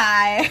a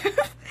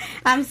 5.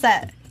 I'm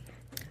set.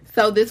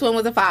 So this one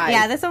was a 5.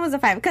 Yeah, this one was a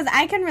 5 because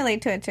I can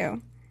relate to it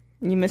too.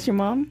 You miss your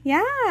mom?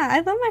 Yeah,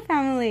 I love my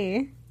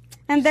family,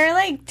 and they're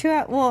like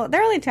they're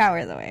only 2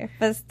 hours away,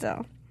 but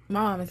still.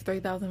 Mom is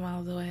 3,000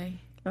 miles away.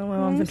 Oh, my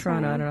mom's in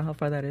Toronto. I don't know how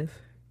far that is.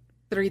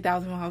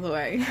 3,000 miles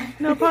away.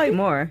 No, probably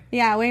more.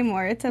 Yeah, way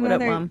more. It's What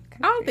another. up, Mom?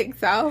 I don't think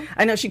so.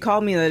 I know she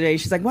called me the other day.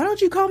 She's like, why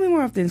don't you call me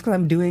more often? It's because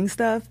I'm doing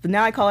stuff. But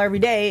now I call her every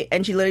day,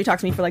 and she literally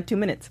talks to me for like 2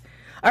 minutes.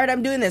 All right,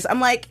 I'm doing this. I'm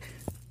like,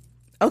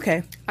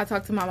 okay. I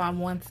talk to my mom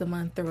once a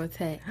month through a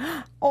text.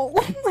 Oh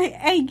my!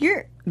 Hey,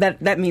 you're.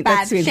 That means Bad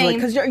that seems shame.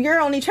 because you're your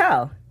only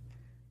child.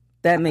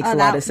 That makes a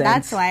lot of sense.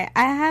 That's why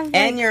I have. Like,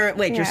 And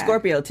you're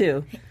Scorpio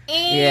too.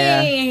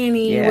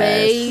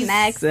 Anyways,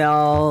 Next.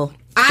 So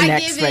I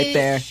next give right it-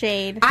 there.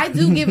 Shade. I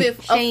do give it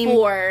a Shame.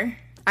 4.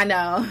 I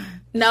know.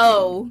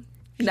 No.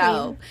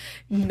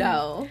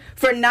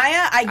 For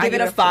Naya, I give it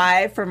give a it a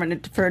 5.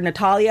 For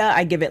Natalia,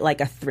 I give it like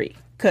a 3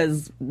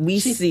 because we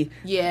see.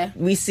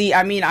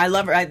 I mean, I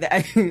love her. I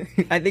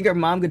think her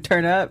mom could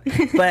turn up,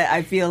 but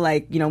I feel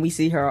like we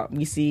see her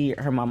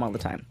mom all the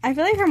time. I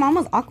feel like her mom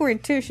was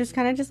awkward too. She was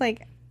kind of just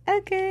like,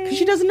 okay.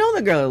 She doesn't know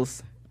the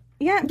girls.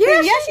 Yeah, she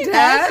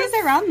does. She's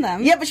around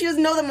them. Yeah, but she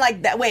doesn't know them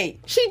like that.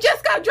 Wait. She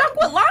just got drunk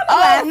with Lana Oh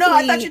last no,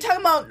 I week. thought you were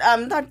talking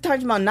about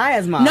talking about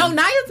Naya's mom. No,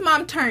 Naya's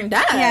mom turned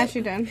up. Yeah,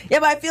 she did. Yeah,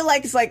 but I feel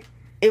like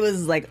it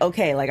was like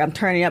okay, like I'm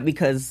turning up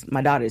because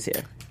my daughter's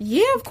here.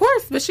 Yeah, of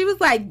course. But she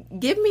was like,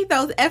 give me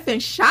those effing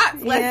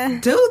shots. Let's Yeah.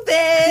 do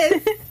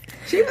this.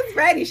 She was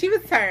ready. She was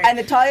turned. And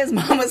Natalia's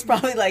mom was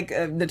probably like,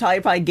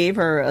 Natalia probably gave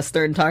her a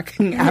stern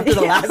talking after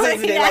the last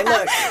incident. Like,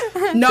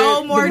 look,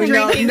 no more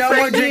drinking no for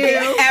more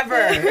drinking you.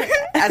 ever,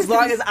 as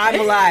long as I'm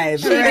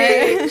alive.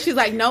 She's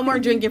like, no more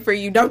drinking for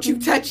you. Don't you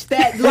touch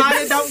that.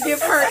 Lana, don't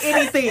give her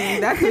anything.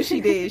 That's what she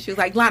did. She was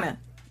like, Lana,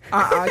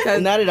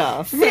 cause Not at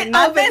all. sit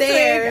Not over this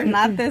there. week.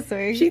 Not this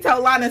week. She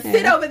told Lana,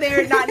 sit over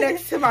there, not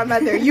next to my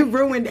mother. You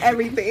ruined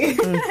everything.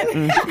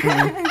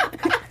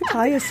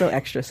 Natalia's so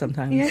extra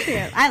sometimes. Yes, she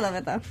is. I love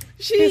it though.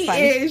 She fun.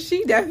 is.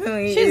 She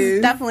definitely She's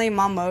is. definitely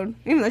mom mode,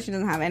 even though she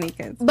doesn't have any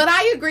kids. But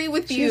I agree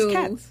with She you.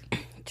 has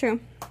cats. True.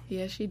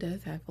 Yeah, she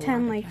does have a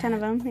 10 lot of 10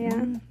 of cats. them.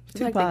 Yeah.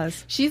 Two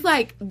paws. She's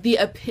like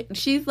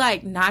she's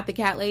like not the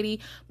cat lady,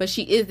 but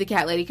she is the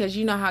cat lady because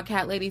you know how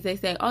cat ladies they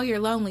say, "Oh, you're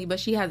lonely," but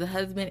she has a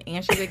husband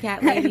and she's a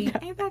cat lady.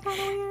 Ain't that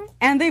kind of weird?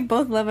 And they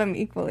both love him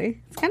equally.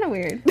 It's kind of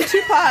weird.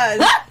 Two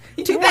paws.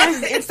 Two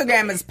paws.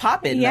 Instagram is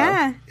popping.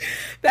 Yeah.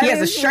 That He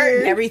has a is shirt weird.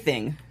 and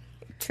everything.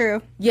 True.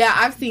 Yeah,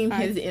 I've seen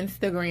his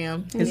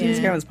Instagram. His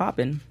Instagram is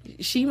popping.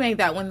 She made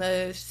that when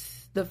the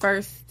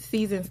first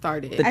season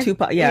started. The two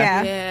paws.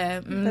 Yeah. Yeah,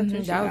 when she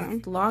that got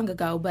was long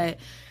ago, but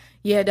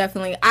yeah,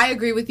 definitely. I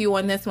agree with you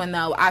on this one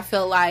though. I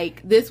feel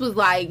like this was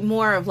like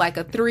more of like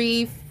a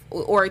 3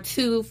 or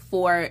 2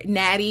 for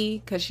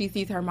Natty because she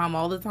sees her mom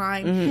all the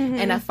time,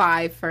 and a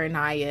 5 for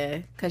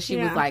Naya because she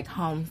was like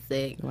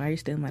homesick. Why are you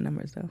stealing my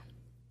numbers though?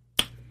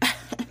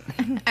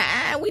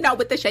 We know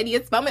what the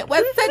shadiest moment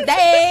was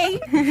today.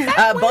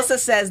 Bosa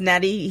says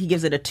Natty, he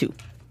gives it a 2.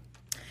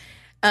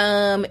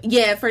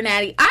 Yeah, for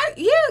Natty, because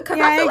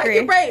Yeah, I feel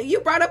I like you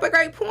brought up a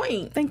great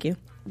point. Thank you.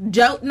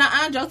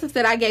 Joseph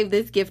said I gave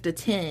this gift a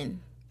 10.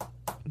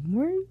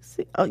 Where you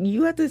see? Oh,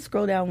 you have to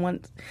scroll down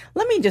once.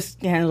 Let me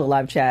just handle the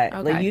live chat.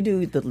 Okay. Like you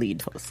do the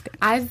lead host.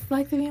 I just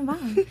like to be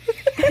involved.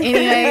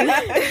 Anyway.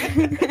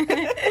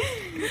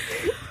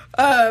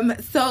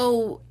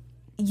 So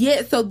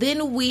then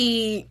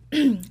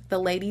the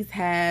ladies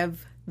have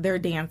their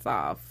dance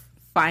off.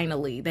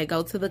 Finally, they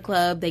go to the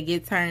club, they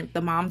get turned,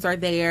 the moms are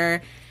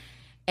there,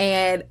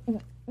 and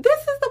this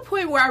is the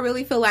point where I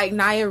really feel like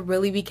Naya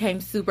really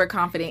became super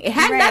confident. It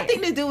had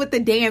nothing to do with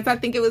the dance. I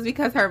think it was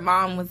because her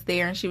mom was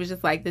there and she was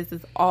just like, this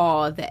is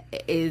all that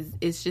is,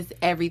 it's just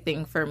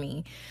everything for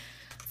me.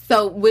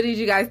 So what did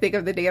you guys think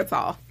of the dance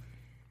off?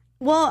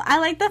 Well, I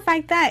like the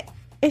fact that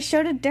it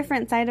showed a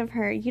different side of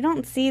her. You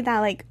don't see that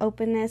like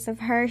openness of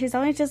her. She's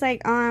always just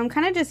like, I'm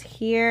kind of just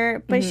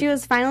here. But she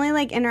was finally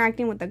like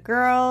interacting with the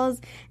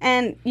girls,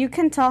 and you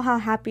can tell how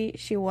happy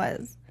she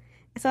was.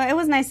 So it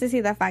was nice to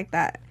see the fact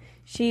that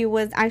she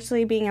was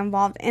actually being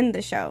involved in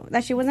the show.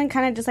 That she wasn't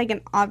kind of just like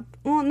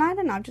not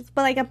an object,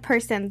 but like a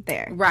person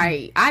there.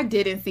 Right. I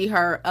didn't see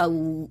her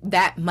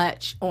that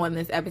much on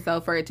this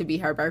episode for it to be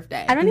her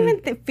birthday. I don't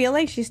even feel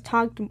like she's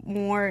talked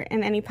more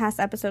in any past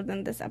episode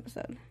than this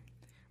episode.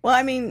 Well,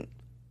 I mean,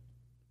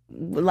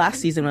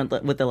 last season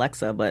with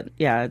Alexa, but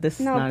yeah, this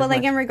No, not but as like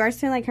much. in regards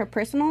to like her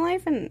personal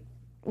life and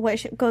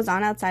what goes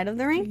on outside of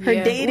the ring, Her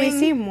Yeah. dating, we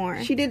see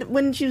more. She did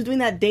when she was doing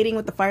that dating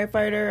with the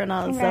firefighter and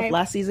all that stuff Right.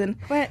 last season.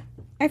 But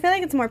I feel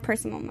like it's more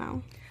personal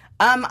now.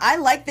 I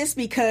like this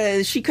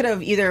because she could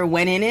have either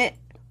went in it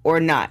or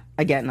not.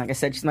 Again, like I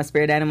said, she's my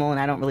spirit animal, and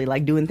I don't really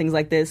like doing things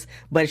like this.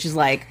 But she's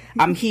like,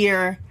 I'm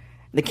here,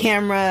 the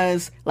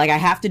cameras, like I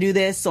have to do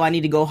this, so I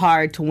need to go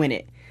hard to win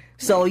it.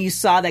 So you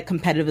saw that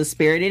competitive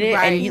spirit in it,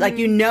 Right. and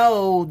you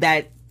know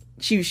that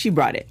she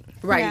brought it.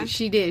 Right, Yeah.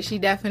 she did. She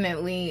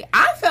definitely.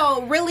 I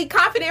felt really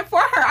confident for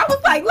her. I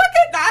was like, look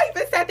at Naya. I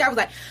even sat there. I was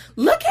like,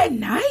 look at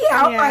Naya.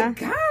 Oh Yeah. my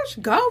gosh,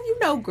 go! You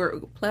know,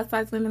 girl, plus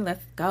size women.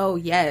 Let's go.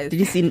 Yes.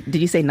 Did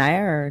you say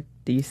Naya or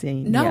Do you say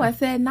No, Nia? I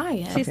said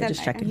Naya. She Okay, said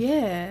just Naya. checking.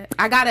 Yeah,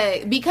 I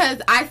gotta,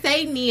 because I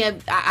say Nia,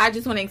 I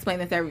just want to explain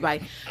this to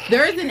everybody.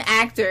 There is an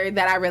actor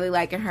that I really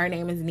like, and her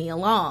name is Nia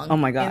Long. Oh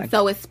my God. And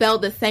so it's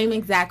spelled the same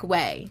exact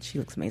way. She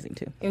looks amazing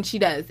too. And she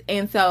does.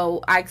 And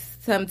so I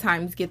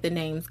sometimes get the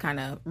names kind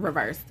of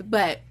reversed.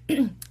 But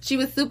she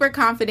was super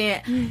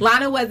confident.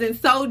 Lana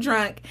wasn't so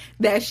drunk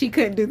that she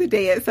couldn't do the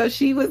dance. So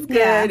she was good.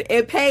 Yeah.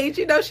 And Paige,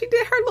 she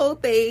did her little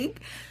thing.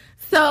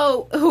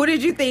 So who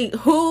did you think,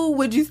 who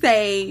would you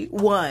say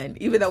won,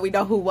 even though we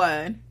know who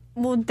won?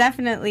 Well,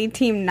 definitely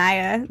Team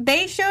Naya.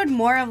 They showed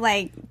more of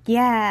like,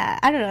 I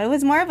don't know. It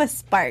was more of a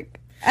spark.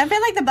 I feel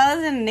like the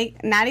Bellas and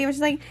Natty was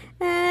just like,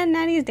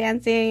 Natty's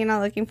dancing,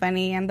 looking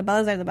funny, and the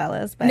Bellas are the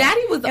Bellas. But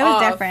Natty was it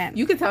off. was different.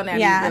 You could tell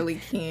Natty really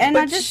can't. And But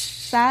not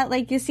just that,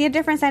 like, you see a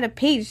different side of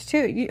Paige,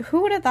 too.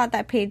 Who would have thought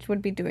that Paige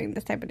would be doing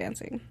this type of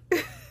dancing?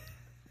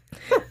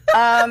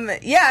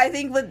 Yeah, I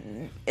think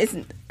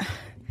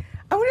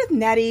I wonder if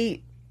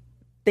Natty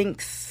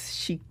thinks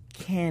she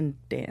can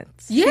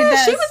dance. Yeah,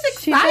 she does.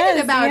 was She excited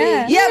does, about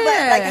yeah. it. Yeah,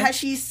 but like, has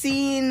she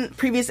seen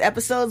previous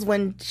episodes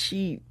when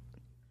she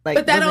like?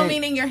 But that don't wasn't-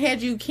 mean in your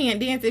head you can't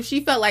dance. If she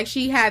felt like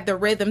she had the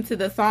rhythm to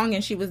the song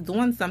and she was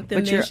doing something,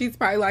 But then you're- she's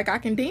probably like, I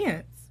can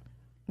dance.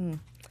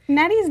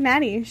 Natty's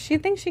Natty. She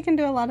thinks she can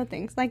do a lot of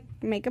things, like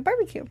make a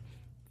barbecue.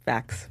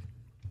 Facts.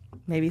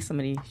 Maybe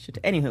somebody should.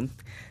 Anywho,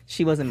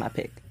 she wasn't my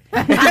pick.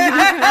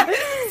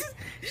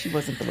 She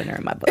wasn't the winner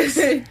in my books.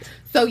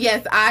 So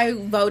yes, I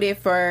voted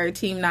for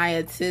Team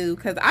Naya too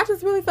because I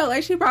just really felt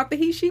like she brought the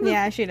heat. She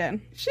did.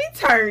 She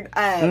turned up.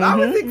 I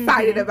was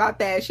excited about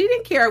that. She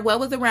didn't care what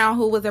was around,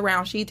 who was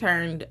around. She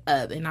turned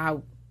up,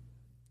 and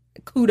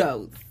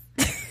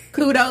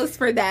kudos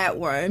for that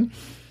one.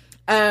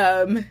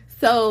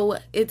 So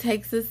it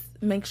takes us.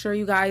 Make sure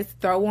you guys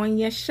throw on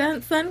your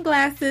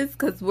sunglasses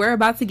because we're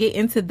about to get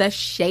into the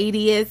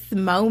shadiest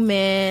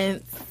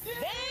moments.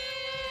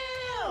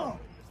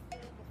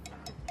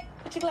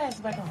 Put your glasses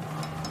back on.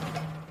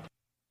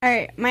 All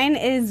right, mine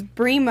is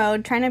Bree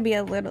mode, trying to be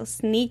a little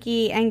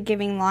sneaky and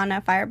giving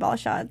Lana fireball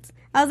shots.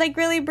 I was like,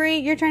 really, Bree?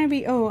 You're trying to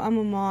be, I'm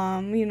a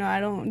mom. I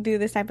don't do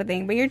this type of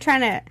thing. But you're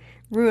trying to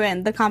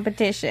ruin the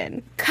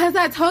competition. Because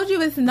I told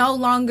you it's no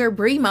longer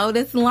Bree mode.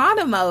 It's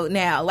Lana mode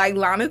now. Like,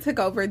 Lana took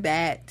over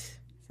that.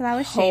 So that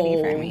was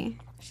shady for me.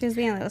 She was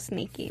being a little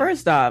sneaky.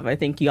 First off, I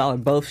think y'all are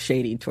both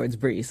shady towards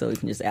Bree, so we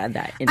can just add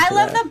that into I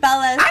love the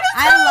Bellas.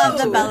 I love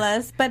the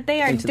Bellas, but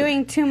they are Into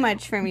doing too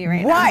much for me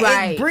right Why? now.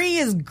 Right. If Bree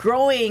is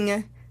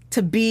growing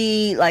to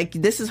be like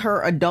this is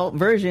her adult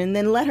version,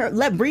 then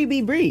let Bree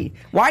be Bree.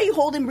 Why are you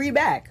holding Bree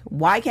back?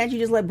 Why can't you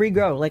just let Bree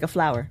grow like a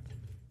flower?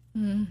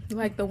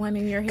 Like the one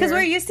in your hair. Because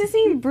we're used to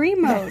seeing Bree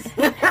mode.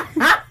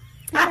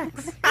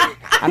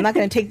 I'm not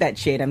going to take that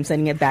shade. I'm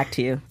sending it back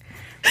to you.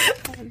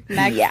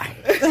 Next. Yeah.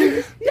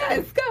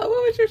 Yes, go. What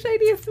was your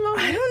shadiest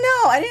moment? I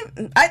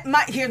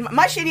don't know.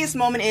 My shadiest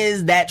moment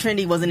is that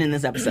Trendy wasn't in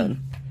this episode.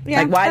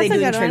 Yeah, like, why are they that's a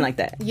doing good Trend one. like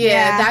that?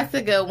 Yeah, that's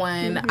a good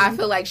one. I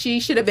feel like she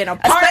should have been a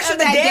part Especially of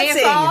the that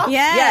dancing. dance off.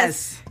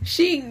 Yes.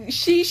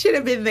 She should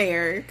have been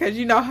there because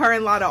her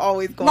and Lana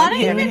always going Lana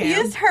hand in even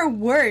hand. used her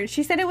word.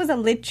 She said it was a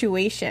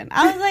lituation.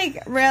 I was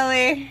like,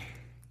 really?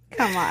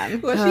 Come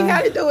on. Well, she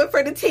had to do it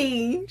for the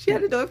team. She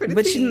had to do it for the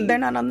But team. they're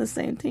not on the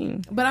same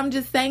team. But I'm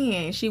just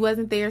saying, she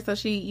wasn't there, so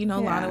she,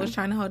 Lana was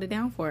trying to hold it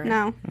down for her.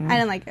 No, I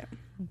didn't like it.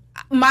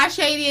 My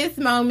shadiest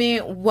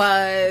moment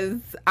was,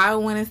 I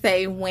want to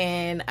say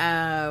when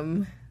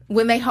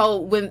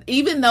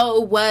even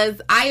though it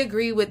was, I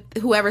agree with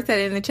whoever said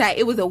it in the chat,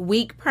 it was a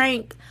weak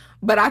prank,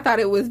 but I thought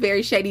it was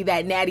very shady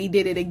that Natty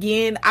did it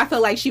again. I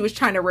feel like she was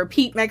trying to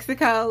repeat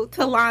Mexico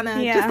to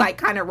Lana, Yeah. just like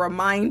kind of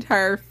remind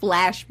her,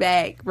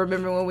 flashback,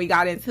 remember when we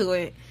got into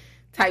it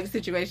type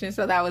situation.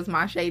 So that was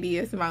my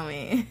shadiest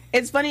moment.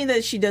 It's funny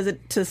that she does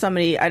it to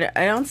somebody.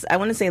 I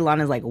want to say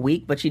Lana's like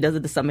weak, but she does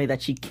it to somebody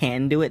that she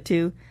can do it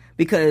to.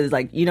 Because,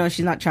 like, she's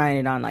not trying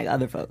it on, like,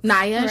 other folks.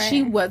 Naya, Right.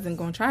 she wasn't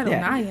going to try it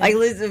on Naya. Like,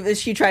 Liz,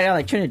 she tried it on,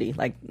 like, Trinity.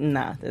 Like,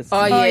 nah.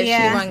 yeah,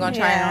 yeah. she wasn't going to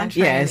try it on Trent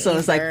Yeah, so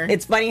it's like, either.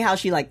 it's funny how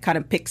she, like, kind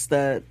of picks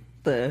the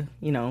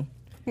Yeah.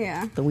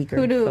 weaker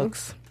Who to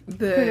folks. who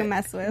to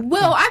mess with.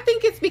 Well, I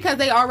think it's because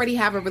they already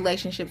have a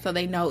relationship, so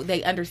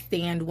they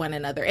understand one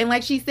another. And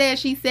like she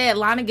said,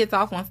 Lana gets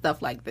off on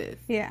stuff like this.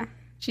 Yeah.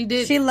 She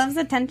did. She loves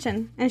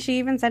attention. And she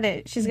even said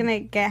it. She's going to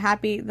get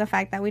happy the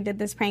fact that we did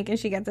this prank and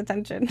she gets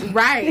attention.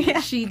 Right.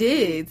 Yeah. She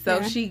did. So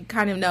Yeah. she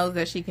kind of knows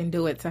that she can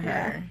do it to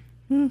her.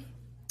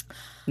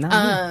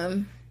 Not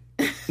me.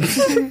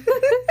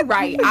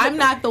 Right. I'm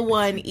not the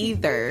one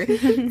either.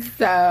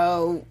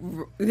 So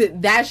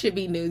that should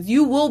be news.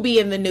 You will be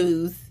in the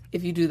news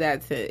if you do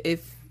that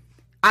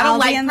I don't I'll be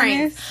like in the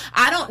pranks. news?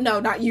 I don't know,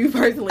 not you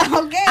personally.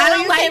 Okay, I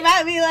don't you like came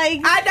at me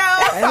like, I know,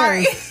 I'm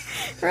sorry.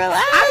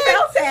 relax. I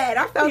felt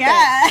sad.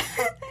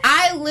 Yeah.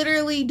 I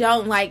literally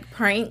don't like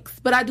pranks,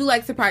 but I do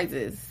like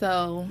surprises.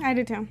 So, I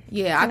do too.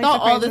 yeah, I I like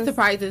thought all the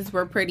surprises. surprises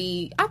were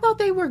pretty, I thought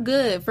they were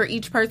good for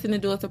each person to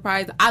do a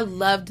surprise. I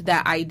loved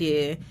that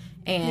idea.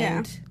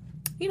 And,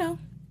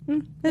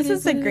 This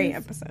is a great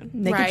is. episode.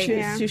 Naked right, shoes,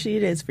 yeah. sushi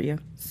it is for you.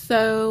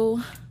 So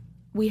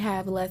we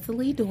have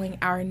Leslie doing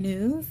our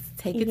news.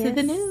 Take it to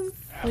the news.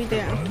 We do.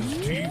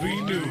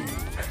 TV news.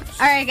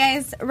 All right,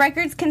 guys.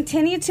 Records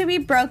continue to be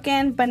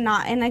broken, but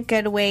not in a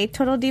good way.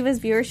 Total Divas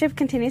viewership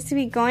continues to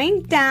be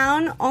going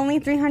down. Only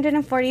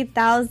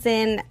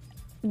 340,000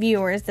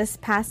 viewers this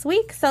past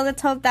week. So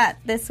let's hope that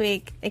this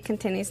week it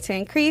continues to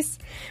increase,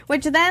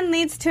 which then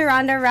leads to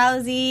Ronda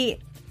Rousey.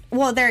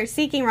 Well, they're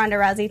seeking Ronda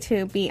Rousey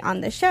to be on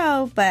the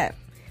show, but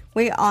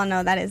we all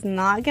know that is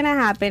not going to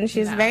happen.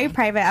 She's very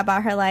private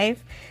about her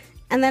life.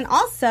 And then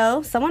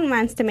also, someone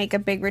wants to make a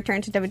big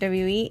return to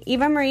WWE.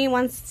 Eva Marie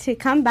wants to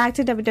come back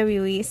to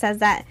WWE, says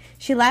that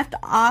she left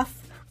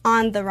off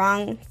on the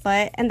wrong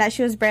foot and that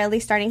she was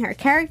barely starting her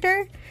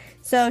character.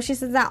 So she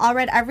says that All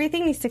Red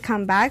Everything needs to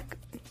come back,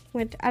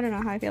 which I don't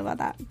know how I feel about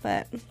that,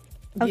 but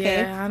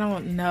okay. Yeah, I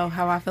don't know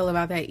how I feel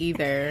about that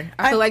either.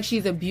 I feel like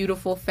she's a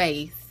beautiful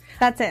face.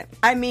 That's it.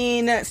 I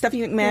mean,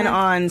 Stephanie McMahon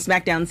on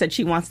SmackDown said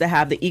she wants to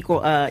have the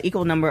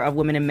equal number of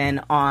women and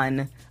men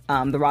on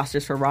the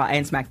rosters for Raw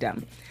and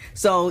SmackDown.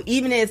 So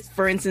even if,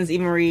 for instance,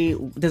 Eva Marie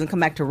doesn't come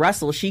back to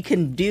wrestle, she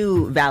can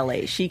do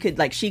valet. She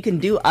can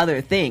do other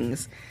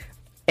things.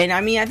 And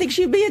I mean, I think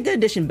she'd be a good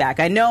addition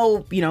back. I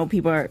know,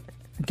 people are.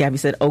 Gabby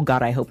said, "Oh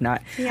God, I hope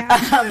not."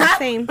 Yeah,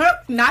 same.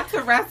 Not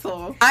to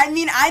wrestle. I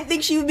mean, I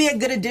think she would be a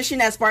good addition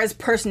as far as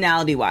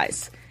personality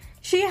wise.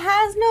 She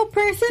has no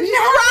personality.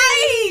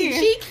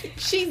 Right.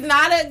 She's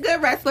not a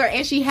good wrestler,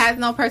 and she has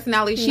no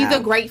personality. She's a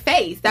great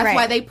face. That's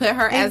why they put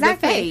her as the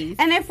face.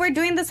 And if we're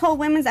doing this whole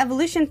women's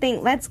evolution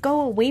thing, let's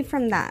go away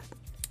from that.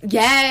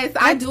 Yes,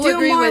 I do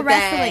agree with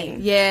wrestling.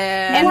 that.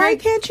 Yeah. And why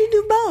can't you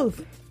do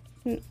both?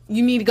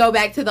 You need to go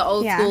back to the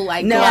old school,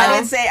 like no,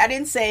 I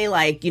didn't say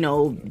like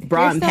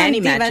bra and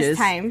panty matches.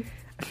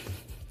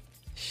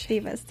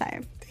 Divas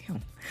time.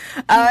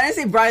 I didn't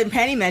say bra and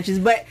panty matches,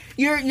 but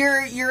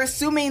you're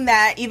assuming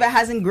that Eva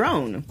hasn't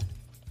grown.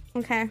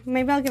 Okay,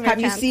 maybe I'll give it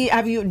a chance.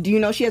 Do you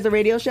know she has a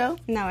radio show?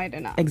 No, I do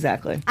not.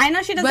 Exactly. I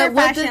know she does her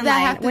fashion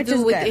line, which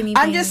is good. Anything?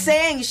 I'm just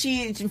saying,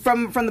 she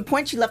from the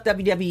point she left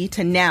WWE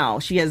to now,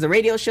 she has a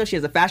radio show, she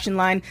has a fashion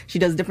line, she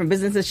does different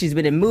businesses, she's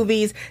been in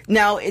movies.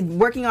 Now,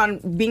 working on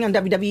being on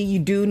WWE, you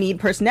do need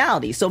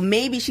personality. So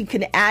maybe she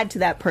can add to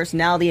that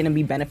personality and it'd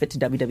be benefit to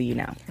WWE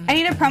now. I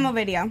need a promo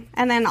video,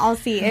 and then I'll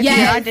see if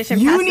your audition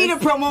passes. You need a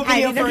promo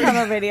video. I need a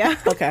promo video.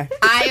 Okay.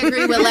 I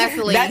agree with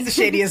Leslie. That's the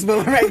shadiest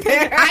move right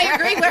there. I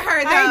agree with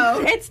her, though.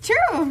 It's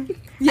true.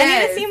 Yes. I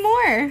need to see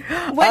more.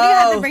 What do you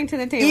have to bring to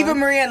the table? Eva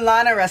Marie and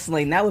Lana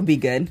wrestling. That would be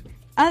good.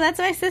 Oh, that's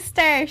my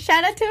sister.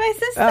 Shout out to my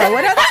sister.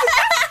 What else?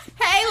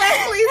 Hey,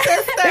 Leslie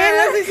sister. Hey,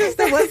 Leslie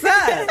sister. What's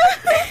up?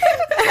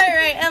 All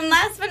right. And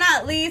last but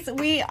not least,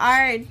 we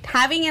are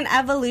having an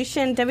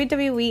evolution.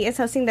 WWE is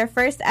hosting their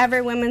first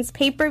ever women's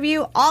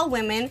pay-per-view, all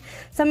women.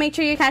 So make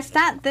sure you catch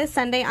that this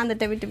Sunday on the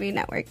WWE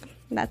Network.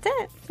 That's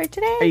it for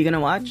today. Are you going to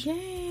watch?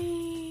 Yay.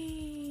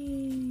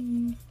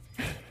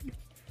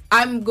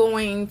 I'm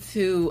going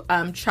to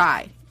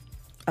try.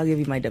 I'll give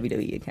you my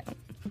WWE account.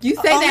 You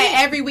say that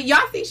every week. Y'all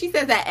see she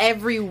says that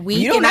every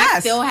week, and I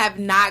still have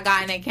not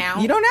gotten an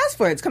account. You don't ask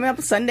for it. It's coming up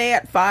Sunday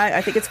at 5.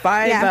 I think it's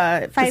 5.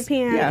 Yeah, 5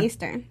 p.m.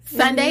 Eastern.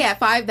 Sunday at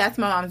 5. That's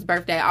my mom's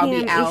birthday. I'll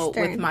be out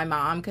Eastern. with my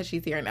mom because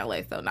she's here in LA,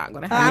 so not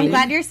going to happen. I'm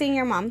glad you're seeing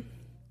your mom.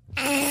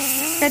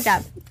 Good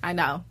job. I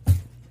know.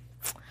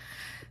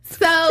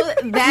 So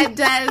that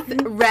does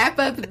wrap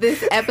up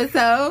this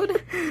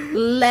episode.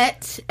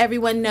 Let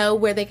everyone know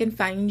where they can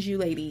find you,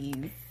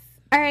 ladies.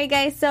 All right,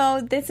 guys.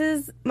 So this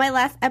is my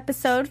last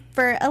episode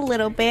for a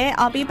little bit.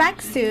 I'll be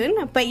back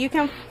soon, but you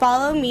can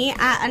follow me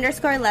at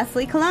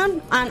 _Leslie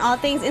Colon on all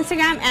things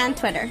Instagram and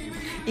Twitter.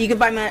 You can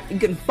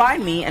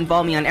find me and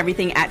follow me on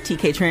everything at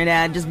TK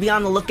Trinidad. Just be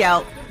on the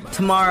lookout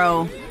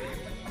tomorrow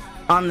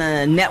on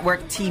the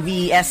network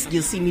TV.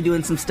 You'll see me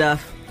doing some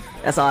stuff.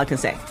 That's all I can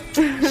say.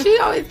 She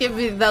always gives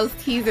me those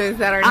teasers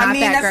that are not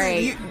that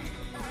great.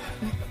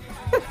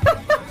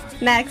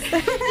 Next. You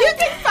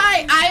can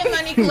find, I am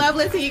Monique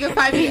Loveless, and you can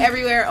find me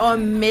everywhere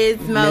on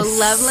Ms. Mo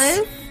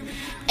Loveless.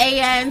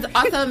 And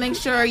also make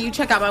sure you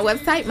check out my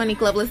website,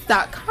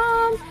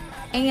 MoniqueLoveless.com.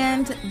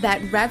 And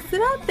that wraps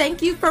it up.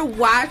 Thank you for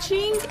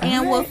watching,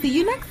 and we'll see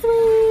you next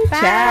week. Bye.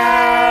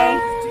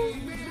 Ciao.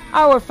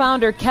 Our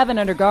founder, Kevin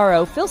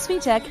Undergaro, Phil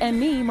Svitek, and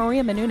me,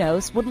 Maria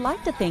Menounos, would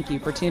like to thank you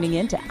for tuning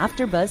in to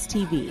AfterBuzz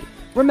TV.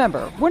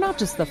 Remember, we're not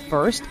just the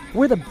first,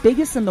 we're the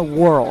biggest in the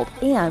world,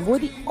 and we're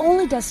the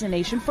only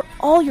destination for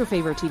all your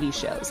favorite TV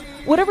shows.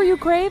 Whatever you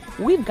crave,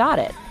 we've got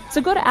it.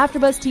 So go to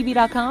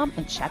AfterBuzzTV.com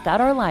and check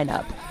out our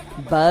lineup.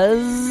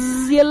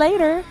 Buzz you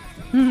later.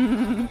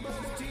 The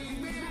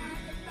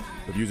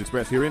views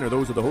expressed herein are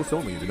those of the hosts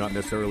only and do not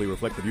necessarily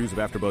reflect the views of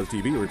AfterBuzz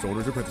TV or its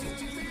owners or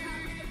principals.